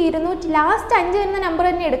 ഈ 200 ലാസ്റ്റ് 5 വരുന്ന നമ്പർ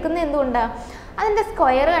തന്നെ എടുക്കുന്നത് എന്തുകൊണ്ടാണ്, അതിൻ്റെ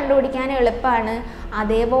സ്ക്വയർ കണ്ടുപിടിക്കാൻ എളുപ്പമാണ്.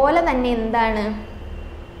 അതേപോലെ തന്നെ എന്താണ്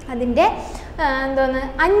അതിൻ്റെ എന്തോന്ന്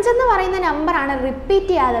 5 എന്ന് പറയുന്ന നമ്പറാണ്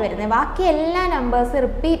റിപ്പീറ്റ് ചെയ്യാതെ വരുന്നത്. ബാക്കി എല്ലാ നമ്പേഴ്സ്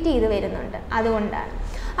റിപ്പീറ്റ് ചെയ്ത് വരുന്നുണ്ട്, അതുകൊണ്ടാണ്.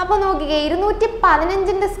 അപ്പോൾ നോക്കിക്കേ,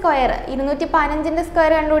 215ൻ്റെ സ്ക്വയർ, 215ൻ്റെ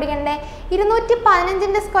സ്ക്വയർ കണ്ടുപിടിക്കണ്ടേ.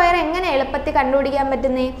 215ൻ്റെ സ്ക്വയർ എങ്ങനെ എളുപ്പത്തിൽ കണ്ടുപിടിക്കാൻ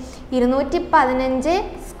പറ്റുന്നേ, 215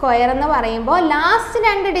 സ്ക്വയർ എന്ന് പറയുമ്പോൾ ലാസ്റ്റ്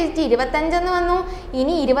 2 ഡിജിറ്റ് 25 എന്ന് വന്നു.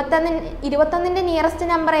 ഇനി 21ൻ്റെ നിയറസ്റ്റ്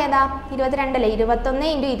നമ്പർ ഏതാ, 22 അല്ലേ.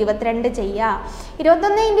 21 × 22 ചെയ്യുക.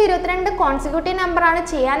 21 × 22 കോൺസിക്യൂട്ടീവ് നമ്പറാണ്.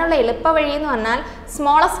 ചെയ്യാനുള്ള എളുപ്പ വഴി എന്ന് പറഞ്ഞാൽ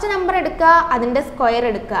സ്മോളസ്റ്റ് നമ്പർ എടുക്കുക, അതിൻ്റെ സ്ക്വയർ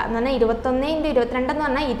എടുക്കുക. എന്ന് പറഞ്ഞാൽ 21 × 22 എന്ന്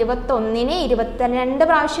പറഞ്ഞാൽ 21നെ 22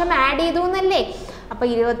 പ്രാവശ്യം ആഡ് ചെയ്തു എന്നല്ലേ. അപ്പോൾ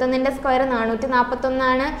 21ൻ്റെ സ്ക്വയർ 441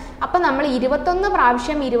 ആണ്. അപ്പോൾ നമ്മൾ 21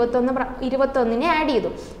 പ്രാവശ്യം 21നെ ആഡ് ചെയ്തു.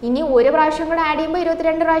 ഇനി ഒരു പ്രാവശ്യം കൂടെ ആഡ് ചെയ്യുമ്പോൾ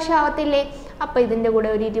 22 പ്രാവശ്യം ആവത്തില്ലേ. അപ്പോൾ ഇതിൻ്റെ കൂടെ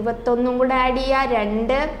ഒരു 21 കൂടെ ആഡ് ചെയ്യുക.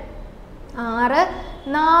 2 6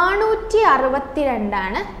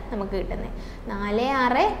 462 നമുക്ക് കിട്ടുന്നത്.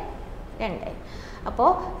 462. അപ്പോൾ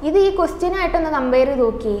ഇത് ഈ ക്വസ്റ്റ്യനായിട്ടൊന്ന് കമ്പയർ ചെയ്ത്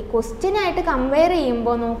നോക്കിയേ. ക്വസ്റ്റ്യനായിട്ട് കമ്പയർ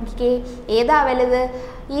ചെയ്യുമ്പോൾ നോക്കിക്കേ, ഏതാ വലുത്?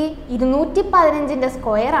 ഈ 215ൻ്റെ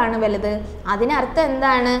സ്ക്വയർ ആണ് വലുത്. അതിനർത്ഥം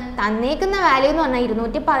എന്താണ്? തന്നേക്കുന്ന വാല്യൂ എന്ന് പറഞ്ഞാൽ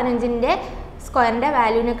 215ൻ്റെ സ്ക്വയറിൻ്റെ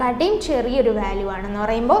വാല്യൂവിനെക്കാട്ടിയും ചെറിയൊരു വാല്യൂ ആണെന്ന്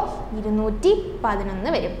പറയുമ്പോൾ 211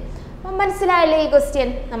 വരും. അപ്പം മനസ്സിലായല്ലേ ഈ ക്വസ്റ്റ്യൻ?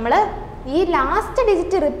 നമ്മൾ ഈ ലാസ്റ്റ്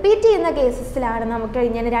ഡിജിറ്റ് റിപ്പീറ്റ് ചെയ്യുന്ന കേസസിലാണ് നമുക്ക്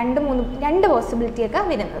ഇങ്ങനെ 2 പോസിബിലിറ്റിയൊക്കെ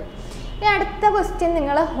വരുന്നത്. ഇനി അടുത്ത ക്വസ്റ്റ്യൻ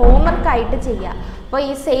നിങ്ങൾ ഹോംവർക്കായിട്ട് ചെയ്യുക. അപ്പോൾ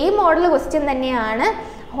ഈ സെയിം മോഡൽ ക്വസ്റ്റ്യൻ തന്നെയാണ്,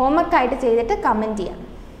 ഹോംവർക്കായിട്ട് ചെയ്തിട്ട് കമൻറ്റ് ചെയ്യാം.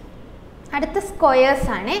 അടുത്ത സ്ക്വയേഴ്സ്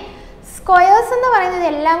ആണ്. സ്ക്വയേഴ്സ് എന്ന് പറയുന്നത്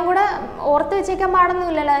എല്ലാം കൂടെ ഓർത്ത് വെച്ചേക്കാൻ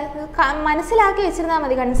പാടൊന്നുമില്ലല്ലോ, മനസ്സിലാക്കി വെച്ചിരുന്നാൽ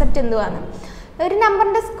മതി കൺസെപ്റ്റ് എന്തുവാന്ന്. ഒരു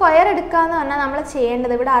നമ്പറിൻ്റെ സ്ക്വയർ എടുക്കുക എന്ന് പറഞ്ഞാൽ നമ്മൾ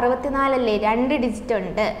ചെയ്യേണ്ടത്, ഇവിടെ 64 അല്ലേ, 2 ഡിജിറ്റ്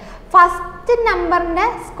ഉണ്ട്. ഫസ്റ്റ് നമ്പറിൻ്റെ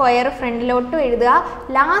സ്ക്വയർ ഫ്രണ്ടിലോട്ടും എഴുതുക,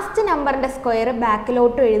 ലാസ്റ്റ് നമ്പറിൻ്റെ സ്ക്വയർ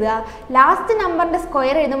ബാക്കിലോട്ടും എഴുതുക. ലാസ്റ്റ് നമ്പറിൻ്റെ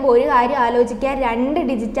സ്ക്വയർ എഴുതുമ്പോൾ ഒരു കാര്യം ആലോചിക്കുക, 2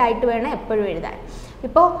 ഡിജിറ്റ് ആയിട്ട് വേണം എപ്പോഴും എഴുതാൻ.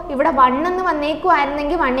 ഇപ്പോൾ ഇവിടെ 1 എന്ന്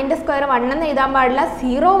വന്നേക്കുമായിരുന്നെങ്കിൽ 1ൻ്റെ സ്ക്വയർ 1 എന്ന് എഴുതാൻ പാടില്ല,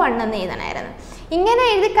 0 1 എന്ന് എഴുതണമായിരുന്നു. ഇങ്ങനെ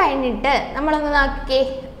എഴുതി കഴിഞ്ഞിട്ട് നമ്മളൊന്ന് നോക്കിക്കേ,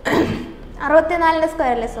 64ൻ്റെ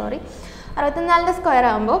സ്ക്വയർ അല്ലേ, 64ൻ്റെ സ്ക്വയർ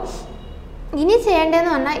ആകുമ്പോൾ ഇനി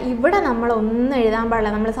ചെയ്യേണ്ടതെന്ന് പറഞ്ഞാൽ ഇവിടെ നമ്മൾ ഒന്നും എഴുതാൻ പാടില്ല.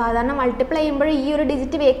 നമ്മൾ സാധാരണ മൾട്ടിപ്ലൈ ചെയ്യുമ്പോൾ ഈ ഒരു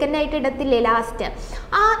ഡിജിറ്റ് വേക്കൻ്റ് ആയിട്ട് ഇടത്തില്ലേ ലാസ്റ്റ്,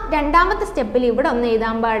 ആ രണ്ടാമത്തെ സ്റ്റെപ്പിൽ ഇവിടെ ഒന്നും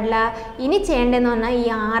എഴുതാൻ പാടില്ല. ഇനി ചെയ്യേണ്ടതെന്ന് പറഞ്ഞാൽ ഈ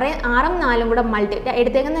 6ഉം 4ഉം കൂടെ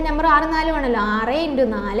എടുത്തേക്കുന്ന നമ്പർ 6 4 ആണല്ലോ, 6 ×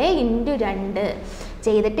 4 × 2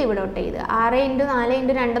 ചെയ്തിട്ട് ഇവിടോട്ട് എഴുതുക. 6 × 4 ×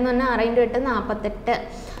 2 എന്ന് പറഞ്ഞാൽ 6 × 8 48.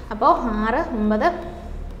 അപ്പോൾ 6 9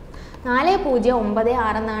 4 0 9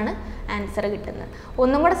 6 എന്നാണ് ആൻസർ കിട്ടുന്നത്.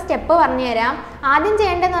 ഒന്നും കൂടെ സ്റ്റെപ്പ് പറഞ്ഞു തരാം. ആദ്യം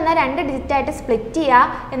ചെയ്യേണ്ടതെന്ന് പറഞ്ഞാൽ 2 ഡിജിറ്റായിട്ട് സ്പ്ലിറ്റ്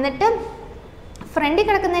ചെയ്യുക, എന്നിട്ട് ഫ്രണ്ടിൽ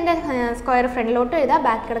കിടക്കുന്നതിൻ്റെ സ്ക്വയർ ഫ്രണ്ടിലോട്ട് എഴുതുക,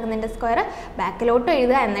 ബാക്ക് കിടക്കുന്നതിൻ്റെ സ്ക്വയർ ബാക്കിലോട്ട്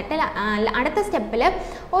എഴുതുക. എന്നിട്ട് അടുത്ത സ്റ്റെപ്പിൽ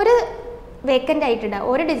ഒരു വേക്കൻ്റ് ആയിട്ട് ഇടുക,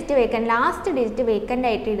 ഒരു digit vacant, last digit vacant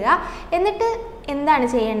ആയിട്ട് ഇടുക. എന്നിട്ട് എന്താണ്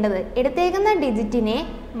ചെയ്യേണ്ടത്? എടുത്തേക്കുന്ന ഡിജിറ്റിനെ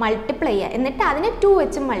മൾട്ടിപ്ലൈ ചെയ്യുക, എന്നിട്ട് അതിനെ 2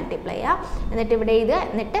 വെച്ച് മൾട്ടിപ്ലൈ ചെയ്യുക, എന്നിട്ട് ഇവിടെ എഴുതുക,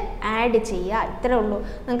 എന്നിട്ട് ആഡ് ചെയ്യുക. ഇത്രേ ഉള്ളൂ.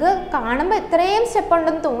 നിങ്ങൾക്ക് കാണുമ്പോൾ ഇത്രയും സ്റ്റെപ്പ്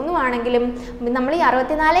ഉണ്ടെന്ന് തോന്നുവാണെങ്കിലും നമ്മൾ ഈ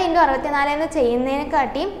 64 × 64 എന്ന്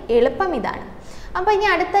ചെയ്യുന്നതിനെക്കാട്ടിയും എളുപ്പം ഇതാണ്. അപ്പോൾ ഇനി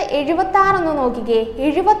അടുത്ത 76 ഒന്ന് നോക്കിക്കേ.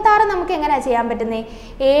 76 നമുക്ക് എങ്ങനെയാണ് ചെയ്യാൻ പറ്റുന്നത്?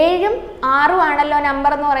 7ഉം 6ഉം ആണല്ലോ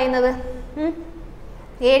നമ്പർ എന്ന് പറയുന്നത്.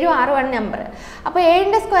 7ഉം 6ഉം ആണ് നമ്പർ. അപ്പോൾ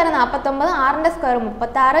 7ൻ്റെ സ്ക്വയർ 49, 6ൻ്റെ സ്ക്വയർ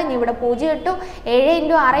 36. ഇനി ഇവിടെ 0 ഇട്ടു.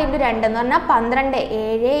 7 × 6 × 2 എന്ന് പറഞ്ഞാൽ 12.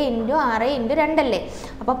 7 × 6 × 2 അല്ലേ?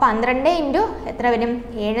 അപ്പോൾ 12 × എത്ര വരും?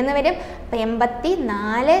 7 എന്ന് വരും. അപ്പോൾ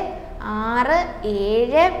 84, 6,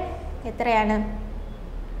 7 എത്രയാണ്?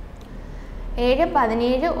 7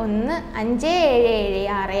 17 1 5 7 7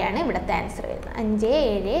 6 ആണ് ഇവിടുത്തെ ആൻസർ വരുന്നത്. 5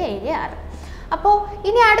 7 7 6. അപ്പോൾ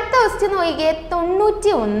ഇനി അടുത്ത ക്വസ്റ്റ്യൻ നോക്കിക്കേ,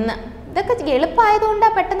 91. ഇതൊക്കെ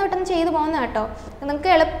എളുപ്പമായതുകൊണ്ടാണ് പെട്ടെന്ന് പെട്ടെന്ന് ചെയ്തു പോകുന്നത് കേട്ടോ. നിങ്ങൾക്ക്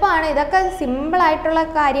എളുപ്പമാണ്, ഇതൊക്കെ സിമ്പിളായിട്ടുള്ള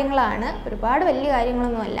കാര്യങ്ങളാണ്, ഒരുപാട് വലിയ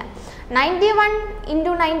കാര്യങ്ങളൊന്നുമല്ല. 91 ×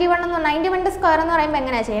 91 എന്ന് 91ൻ്റെ സ്ക്വയർ എന്ന് പറയുമ്പോൾ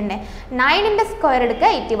എങ്ങനെയാണ് ചെയ്യേണ്ടത്? 9ൻ്റെ സ്ക്വയർ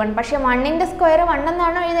എടുക്കുക 81. പക്ഷേ 1ൻ്റെ സ്ക്വയർ 1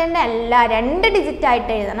 എന്നാണോ എഴുതേണ്ടത്? അല്ല, 2 ഡിജിറ്റ്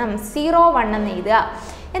ആയിട്ട് എഴുതണം. 0 1 എന്ന് എഴുതുക.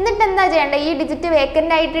 എന്നിട്ട് എന്താ ചെയ്യേണ്ടത്? ഈ ഡിജിറ്റ്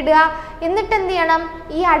വേക്കൻ്റ് ആയിട്ട് ഇടുക. എന്നിട്ട് എന്ത് ചെയ്യണം?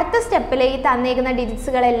 ഈ അടുത്ത സ്റ്റെപ്പിൽ ഈ തന്നേക്കുന്ന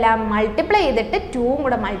ഡിജിറ്റ്സുകളെല്ലാം മൾട്ടിപ്ലൈ ചെയ്തിട്ട് 2ഉം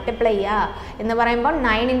കൂടെ മൾട്ടിപ്ലൈ ചെയ്യുക. എന്ന് പറയുമ്പോൾ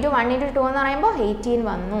 9 × 1 × 2 എന്ന് പറയുമ്പോൾ 18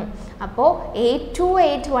 വന്നു. അപ്പോൾ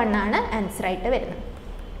 8281 ആണ് ആൻസർ ആയിട്ട് വരുന്നത്.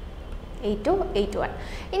 8281.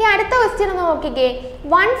 ഇനി അടുത്ത ക്വസ്റ്റ്യൻ ഒന്ന് നോക്കിക്കേ,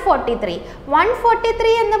 143.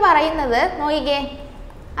 143 എന്ന് പറയുന്നത് നോക്കിക്കേ,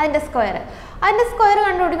 അതിൻ്റെ സ്ക്വയർ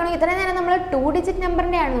കണ്ടുപിടിക്കണമെങ്കിൽ ഇത്രയും നേരം നമ്മൾ 2 ഡിജിറ്റ്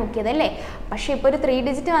നമ്പറിൻ്റെയാണ് നോക്കിയത് അല്ലേ? പക്ഷേ ഇപ്പോൾ ഒരു 3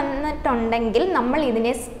 ഡിജിറ്റ് വന്നിട്ടുണ്ടെങ്കിൽ നമ്മൾ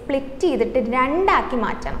ഇതിനെ സ്പ്ലിറ്റ് ചെയ്തിട്ട് 2 ആക്കി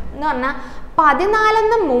മാറ്റണം. എന്ന് പറഞ്ഞാൽ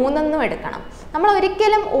 14 3 എടുക്കണം. നമ്മൾ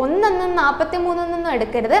ഒരിക്കലും 1 43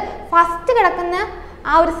 എടുക്കരുത്. ഫസ്റ്റ് കിടക്കുന്ന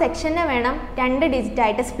ആ ഒരു സെക്ഷനെ വേണം 2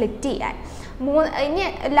 ഡിജിറ്റായിട്ട് സ്പ്ലിറ്റ് ചെയ്യാൻ. ഇനി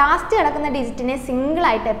ലാസ്റ്റ് കിടക്കുന്ന ഡിജിറ്റിനെ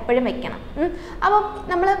സിംഗിളായിട്ട് എപ്പോഴും വെക്കണം. അപ്പം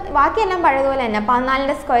നമ്മൾ ബാക്കിയെല്ലാം പഴയതുപോലെ തന്നെ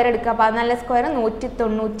 14ൻ്റെ സ്ക്വയർ എടുക്കുക. 14ൻ്റെ സ്ക്വയർ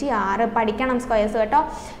 196. പഠിക്കണം സ്ക്വയേഴ്സ് കേട്ടോ.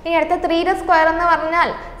 ഇനി അടുത്ത 3യുടെ സ്ക്വയർ എന്ന്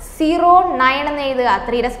പറഞ്ഞാൽ 09 എന്ന് എഴുതുക.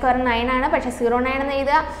 3യുടെ സ്ക്വയർ 9 ആണ്, പക്ഷേ 09 എന്ന്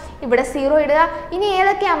എഴുതുക. ഇവിടെ 0 ഇടുക. ഇനി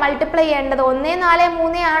ഏതൊക്കെയാണ് മൾട്ടിപ്ലൈ ചെയ്യേണ്ടത്? 1 4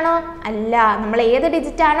 3 ആണോ? അല്ല, നമ്മൾ ഏത്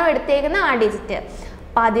ഡിജിറ്റാണോ എടുത്തേക്കുന്ന ആ ഡിജിറ്റ്.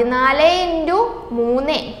 14 ×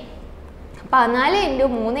 3 14 ×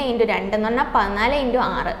 3 × 2 എന്ന് പറഞ്ഞാൽ 14 ×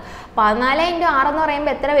 6. 14 × 6 എന്ന്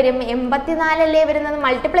പറയുമ്പോൾ എത്ര വരും? 84 അല്ലേ വരുന്നത്?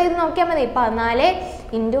 മൾട്ടിപ്ലൈ ചെയ്ത് നോക്കിയാൽ മതി. 14 ×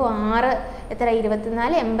 6 എത്ര?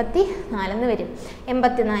 24 84 എന്ന് വരും.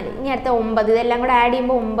 84. ഇനി അടുത്ത 9. ഇതെല്ലാം കൂടെ ആഡ്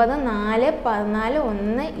ചെയ്യുമ്പോൾ 9 4 14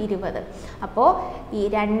 1 20. അപ്പോൾ ഈ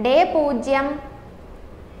 2 0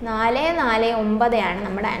 4 4 9 ആണ്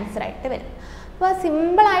നമ്മുടെ ആൻസർ ആയിട്ട് വരുന്നത്. അപ്പോൾ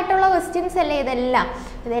സിമ്പിളായിട്ടുള്ള ക്വസ്റ്റ്യൻസ് അല്ലേ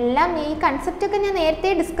ഇതെല്ലാം ഈ കൺസെപ്റ്റൊക്കെ ഞാൻ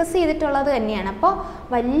നേരത്തെ ഡിസ്കസ് ചെയ്തിട്ടുള്ളത് തന്നെയാണ്. അപ്പോൾ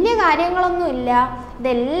വലിയ കാര്യങ്ങളൊന്നുമില്ല,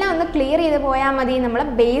 ഇതെല്ലാം ഒന്ന് ക്ലിയർ ചെയ്ത് പോയാൽ മതി. നമ്മൾ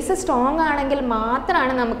ബേസ് സ്ട്രോങ് ആണെങ്കിൽ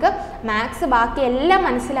മാത്രമാണ് നമുക്ക് മാത്സ് ബാക്കി എല്ലാം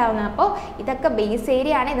മനസ്സിലാവുന്നത്. അപ്പോൾ ഇതൊക്കെ ബേസ്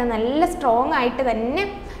ഏരിയ ആണ്, ഇത് നല്ല സ്ട്രോങ് ആയിട്ട് തന്നെ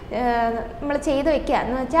നമ്മൾ ചെയ്ത് വെക്കുക.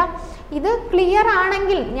 എന്ന് വെച്ചാൽ ഇത് ക്ലിയർ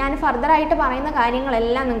ആണെങ്കിൽ ഞാൻ ഫർദറായിട്ട് പറയുന്ന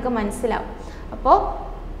കാര്യങ്ങളെല്ലാം നിങ്ങൾക്ക് മനസ്സിലാവും. അപ്പോൾ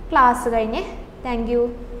ക്ലാസ് കഴിഞ്ഞ് താങ്ക് യു.